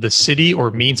 independent of the city or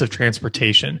means of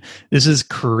transportation. This is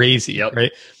crazy,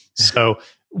 right? So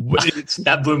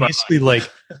that blew my basically mind.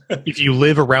 Like if you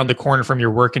live around the corner from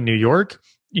your work in New York,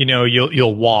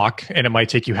 you'll walk and it might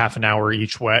take you half an hour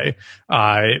each way.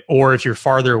 Or if you're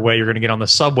farther away, you're going to get on the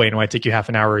subway and it might take you half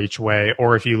an hour each way.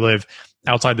 Or if you live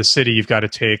outside the city, you've got to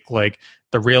take like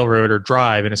the railroad or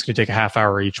drive and it's going to take a half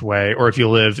hour each way. Or if you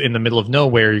live in the middle of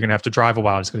nowhere, you're going to have to drive a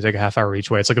while. It's going to take a half hour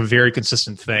each way. It's like a very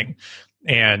consistent thing.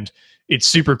 And it's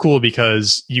super cool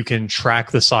because you can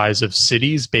track the size of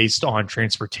cities based on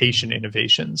transportation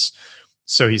innovations.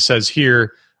 So he says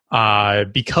here,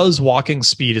 because walking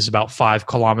speed is about 5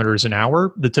 kilometers an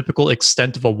hour, the typical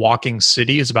extent of a walking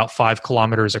city is about 5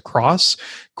 kilometers across,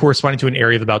 corresponding to an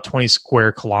area of about 20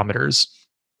 square kilometers.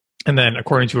 And then,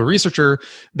 according to a researcher,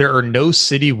 there are no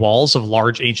city walls of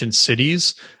large ancient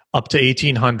cities up to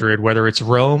 1800, whether it's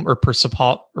Rome or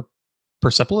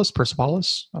Persepolis,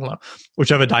 I don't know, which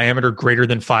have a diameter greater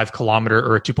than 5 kilometer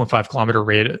or a 2.5 kilometer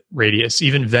radius.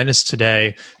 Even Venice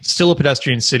today, still a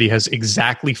pedestrian city, has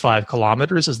exactly 5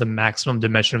 kilometers as the maximum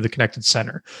dimension of the connected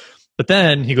center. But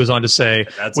then he goes on to say,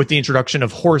 with the introduction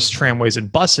of horse tramways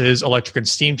and buses, electric and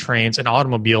steam trains, and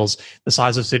automobiles, the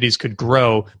size of cities could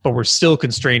grow, but we're still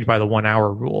constrained by the 1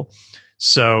 hour rule.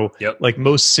 So like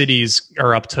most cities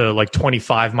are up to like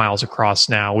 25 miles across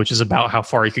now, which is about how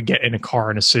far you could get in a car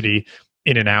in a city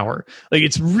in an hour. Like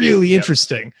it's really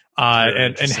interesting.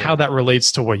 And how that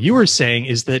relates to what you were saying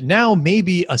is that now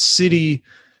maybe a city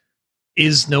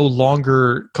is no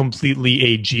longer completely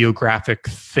a geographic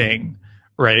thing,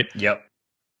 right? Yep.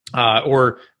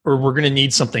 Or we're going to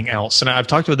need something else. And I've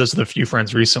talked about this with a few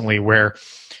friends recently where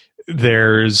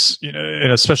there's,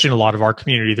 and especially in a lot of our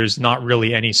community, there's not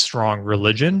really any strong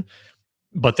religion,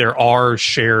 but there are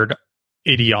shared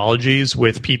ideologies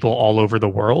with people all over the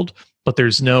world, but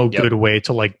there's no good way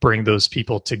to like bring those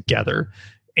people together.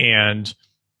 And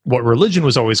what religion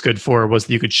was always good for was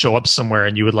that you could show up somewhere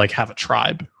and you would like have a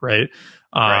tribe, right?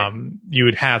 You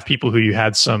would have people who you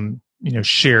had some,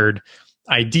 shared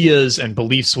ideas and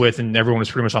beliefs with, and everyone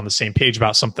was pretty much on the same page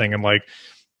about something. And like,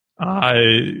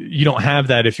 you don't have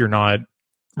that if you're not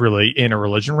really in a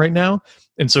religion right now.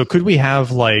 And so could we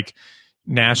have like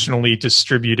nationally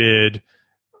distributed,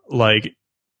 like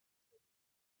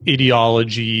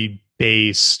ideology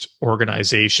based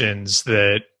organizations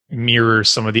that mirror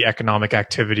some of the economic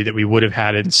activity that we would have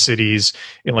had in cities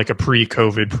in like a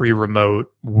pre-COVID,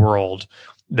 pre-remote world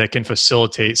that can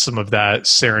facilitate some of that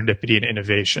serendipity and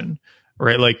innovation,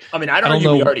 right? Like, I mean, I don't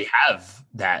know. We already have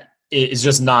that. It's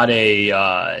just not a,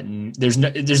 there's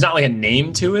not like a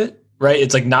name to it, right?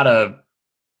 It's like not a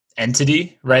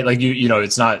entity, right? Like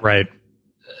it's not right.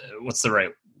 What's the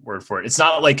right word for it? It's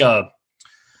not like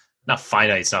not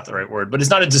finite. It's not the right word, but it's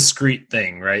not a discrete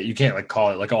thing, right? You can't like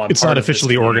call it like, oh, it's not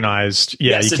officially organized.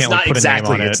 Yeah. Yes, you can't like, put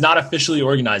exactly. a name on it. It's not officially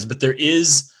organized, but there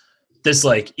is this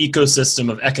like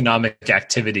ecosystem of economic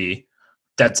activity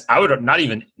that's, not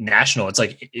even national. It's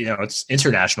like, it's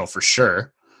international for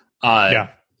sure.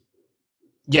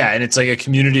 Yeah, and it's like a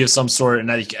community of some sort, and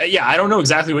I don't know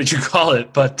exactly what you call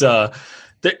it, but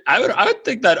I would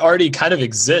think that already kind of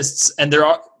exists, and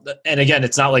and again,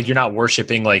 it's not like you're not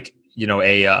worshiping like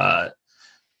a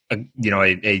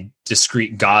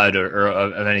discrete god or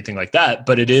of anything like that,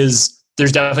 but there's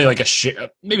definitely like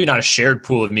maybe not a shared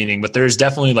pool of meaning, but there's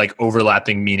definitely like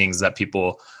overlapping meanings that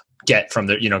people get from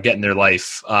their get in their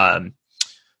life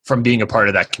from being a part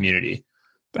of that community.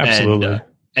 Absolutely.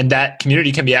 And that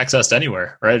community can be accessed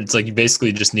anywhere, right? It's like you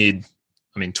basically just need,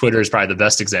 Twitter is probably the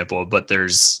best example, but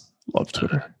there's... Love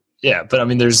Twitter.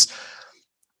 But there's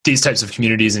these types of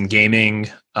communities in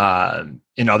gaming,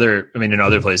 in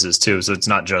other places too. So it's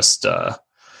not just like,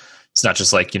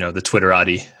 the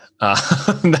Twitterati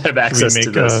that have access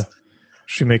to this.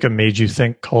 Should we make a Made You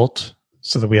Think cult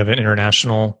so that we have an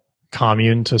international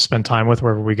commune to spend time with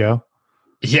wherever we go?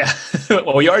 Yeah.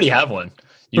 Well, we already have one.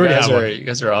 You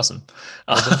guys are awesome.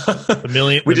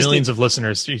 The millions of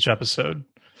listeners to each episode.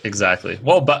 Exactly.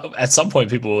 Well, but at some point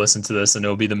people will listen to this and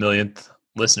it'll be the millionth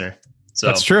listener. So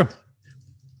that's true.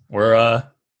 We're a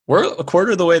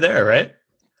quarter of the way there, right?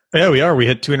 Yeah, we are. We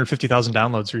hit 250,000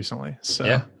 downloads recently. So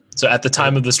yeah. So at the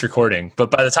time of this recording,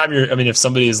 but by the time if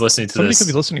somebody is listening to somebody could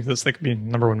be listening to this, they could be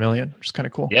number 1 million, which is kind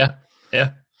of cool. Yeah.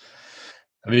 Yeah.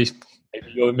 Maybe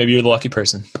you're the lucky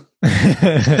person.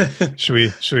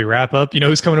 Should we wrap up?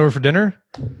 Who's coming over for dinner?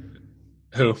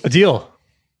 Who? Adil.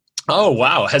 Oh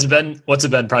wow! What's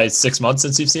it been? Probably 6 months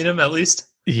since you've seen him, at least.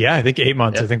 Yeah, I think 8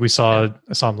 months. Yeah. I think I saw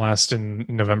him last in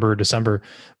November or December.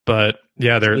 But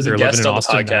yeah, they're living in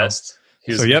Austin now. So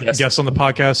guest on the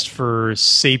podcast for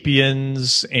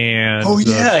Sapiens and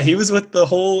he was with the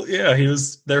whole he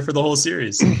was there for the whole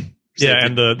series.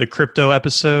 And the crypto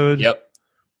episode. Yep.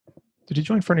 Did he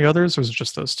join for any others, or was it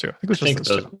just those two? I think it was just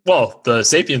those two. Well, the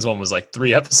Sapiens one was like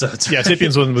 3 episodes. Yeah,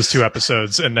 Sapiens one was 2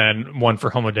 episodes, and then one for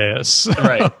Homo Deus.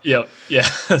 Right. Yep. Yeah.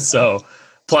 So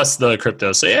plus the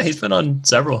crypto. So yeah, he's been on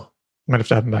several. Might have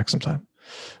to have him back sometime.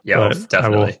 Yeah,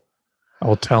 definitely. I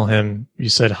will tell him you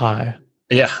said hi.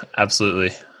 Yeah,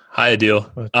 absolutely. Hi, Adil.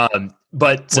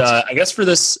 But I guess for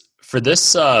this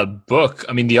book,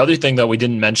 the other thing that we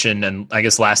didn't mention, and I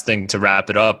guess last thing to wrap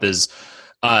it up is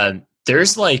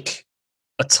there's like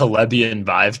a Talebian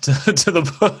vibe to the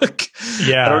book.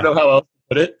 Yeah. I don't know how else to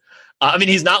put it.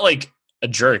 He's not like a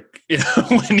jerk,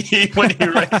 when he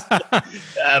writes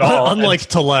at all. Unlike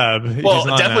Taleb.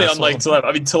 Well, definitely unlike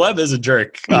Taleb. Taleb is a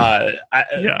jerk. I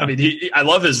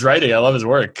love his writing. I love his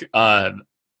work.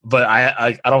 But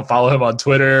I don't follow him on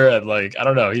Twitter, and like, I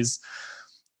don't know.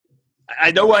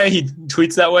 I know why he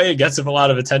tweets that way. It gets him a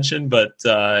lot of attention, but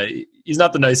he's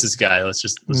not the nicest guy. Let's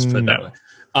put it that way.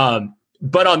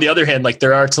 But on the other hand, like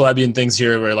there are Talebian things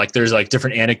here where like there's like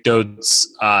different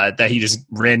anecdotes that he just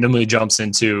randomly jumps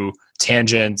into,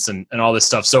 tangents and all this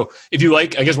stuff. So if you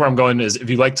like, I guess where I'm going is if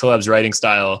you like Taleb's writing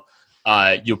style,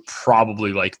 you'll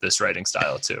probably like this writing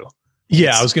style too.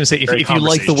 Yeah, I was going to say, if you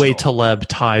like the way conversational. Taleb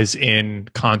ties in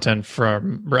content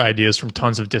or ideas from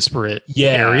tons of disparate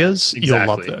areas, you'll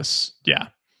love exactly. this. Yeah.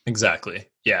 Exactly.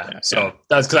 Yeah. So yeah.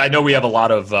 that's because I know we have a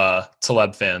lot of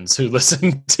Taleb fans who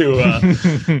listen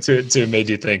to Made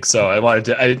You Think. So I wanted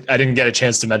to, I didn't get a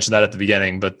chance to mention that at the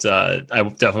beginning, but I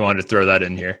definitely wanted to throw that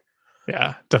in here.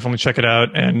 Yeah, definitely check it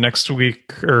out. And next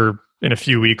week or in a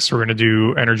few weeks, we're going to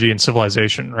do Energy and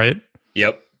Civilization, right?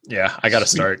 Yep. Yeah. I got to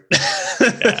start.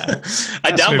 Yeah.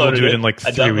 I So maybe we'll downloaded do it it in like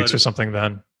 3 weeks or something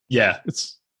then. Yeah.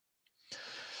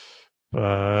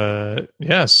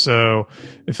 Yeah, so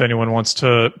if anyone wants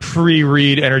to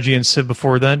pre-read Energy and Civ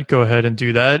before then, go ahead and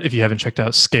do that. If you haven't checked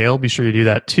out Scale, be sure you do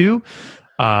that too.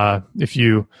 If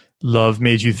you love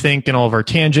Made You Think and all of our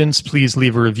tangents, please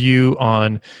leave a review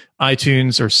on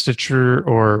iTunes or Stitcher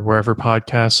or wherever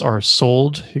podcasts are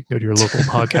sold. You can go to your local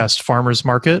podcast farmers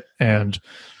market and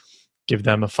give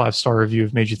them a 5-star review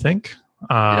of Made You Think.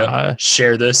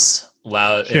 Share this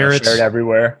loud. Share it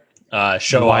everywhere.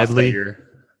 Show widely. off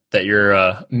that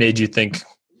you're Made You Think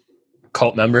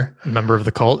cult member of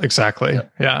the cult. Exactly.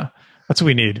 Yep. Yeah, that's what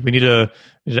we need. We need an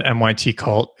MYT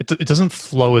cult. It doesn't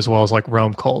flow as well as like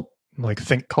Rome cult, like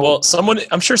Think cult. Well,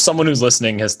 I'm sure someone who's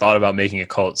listening has thought about making a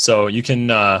cult, so you can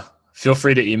feel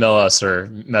free to email us or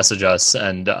message us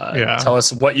and tell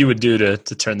us what you would do to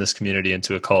turn this community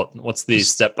into a cult. What's the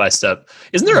step-by-step?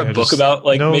 Isn't there a book about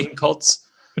making cults?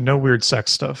 No weird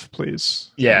sex stuff, please.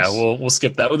 Yeah, we'll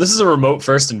skip that. Well, this is a remote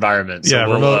first environment.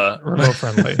 So remote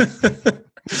friendly.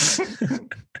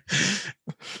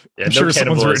 Yeah, I'm sure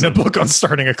someone's written a book on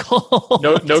starting a cult.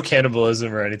 No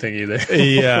cannibalism or anything either.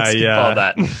 Yeah. All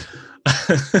that.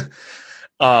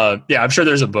 I'm sure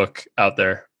there's a book out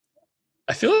there.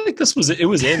 I feel like it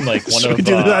was in like one Should of. we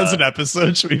do that as an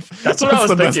episode? That's what I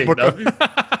was thinking.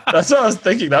 That's what I was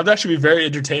thinking. That would actually be very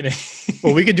entertaining.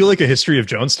 Well, we could do like a history of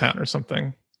Jonestown or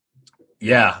something.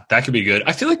 Yeah, that could be good.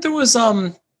 I feel like there was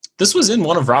this was in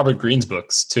one of Robert Greene's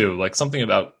books too, like something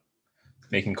about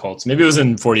making cults. Maybe it was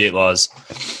in 48 Laws.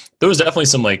 There was definitely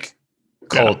some like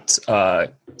cult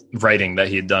writing that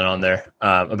he had done on there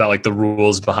about like the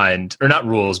rules behind, or not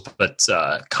rules, but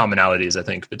commonalities, I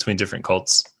think, between different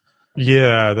cults.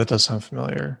 Yeah, that does sound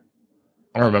familiar.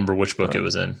 I don't remember which book it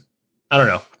was in. I don't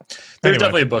know. There's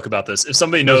definitely a book about this. If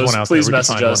somebody knows, please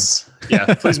message us.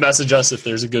 Yeah, please message us if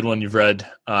there's a good one you've read.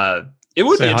 It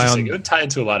would be interesting. It would tie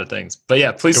into a lot of things. But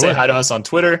yeah, please say hi to us on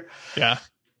Twitter. Yeah.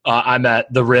 I'm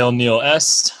at the Rail Neil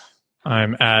S.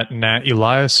 I'm at Nat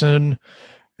Eliason,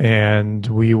 and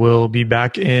we will be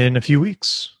back in a few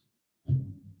weeks.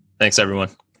 Thanks,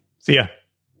 everyone. See ya.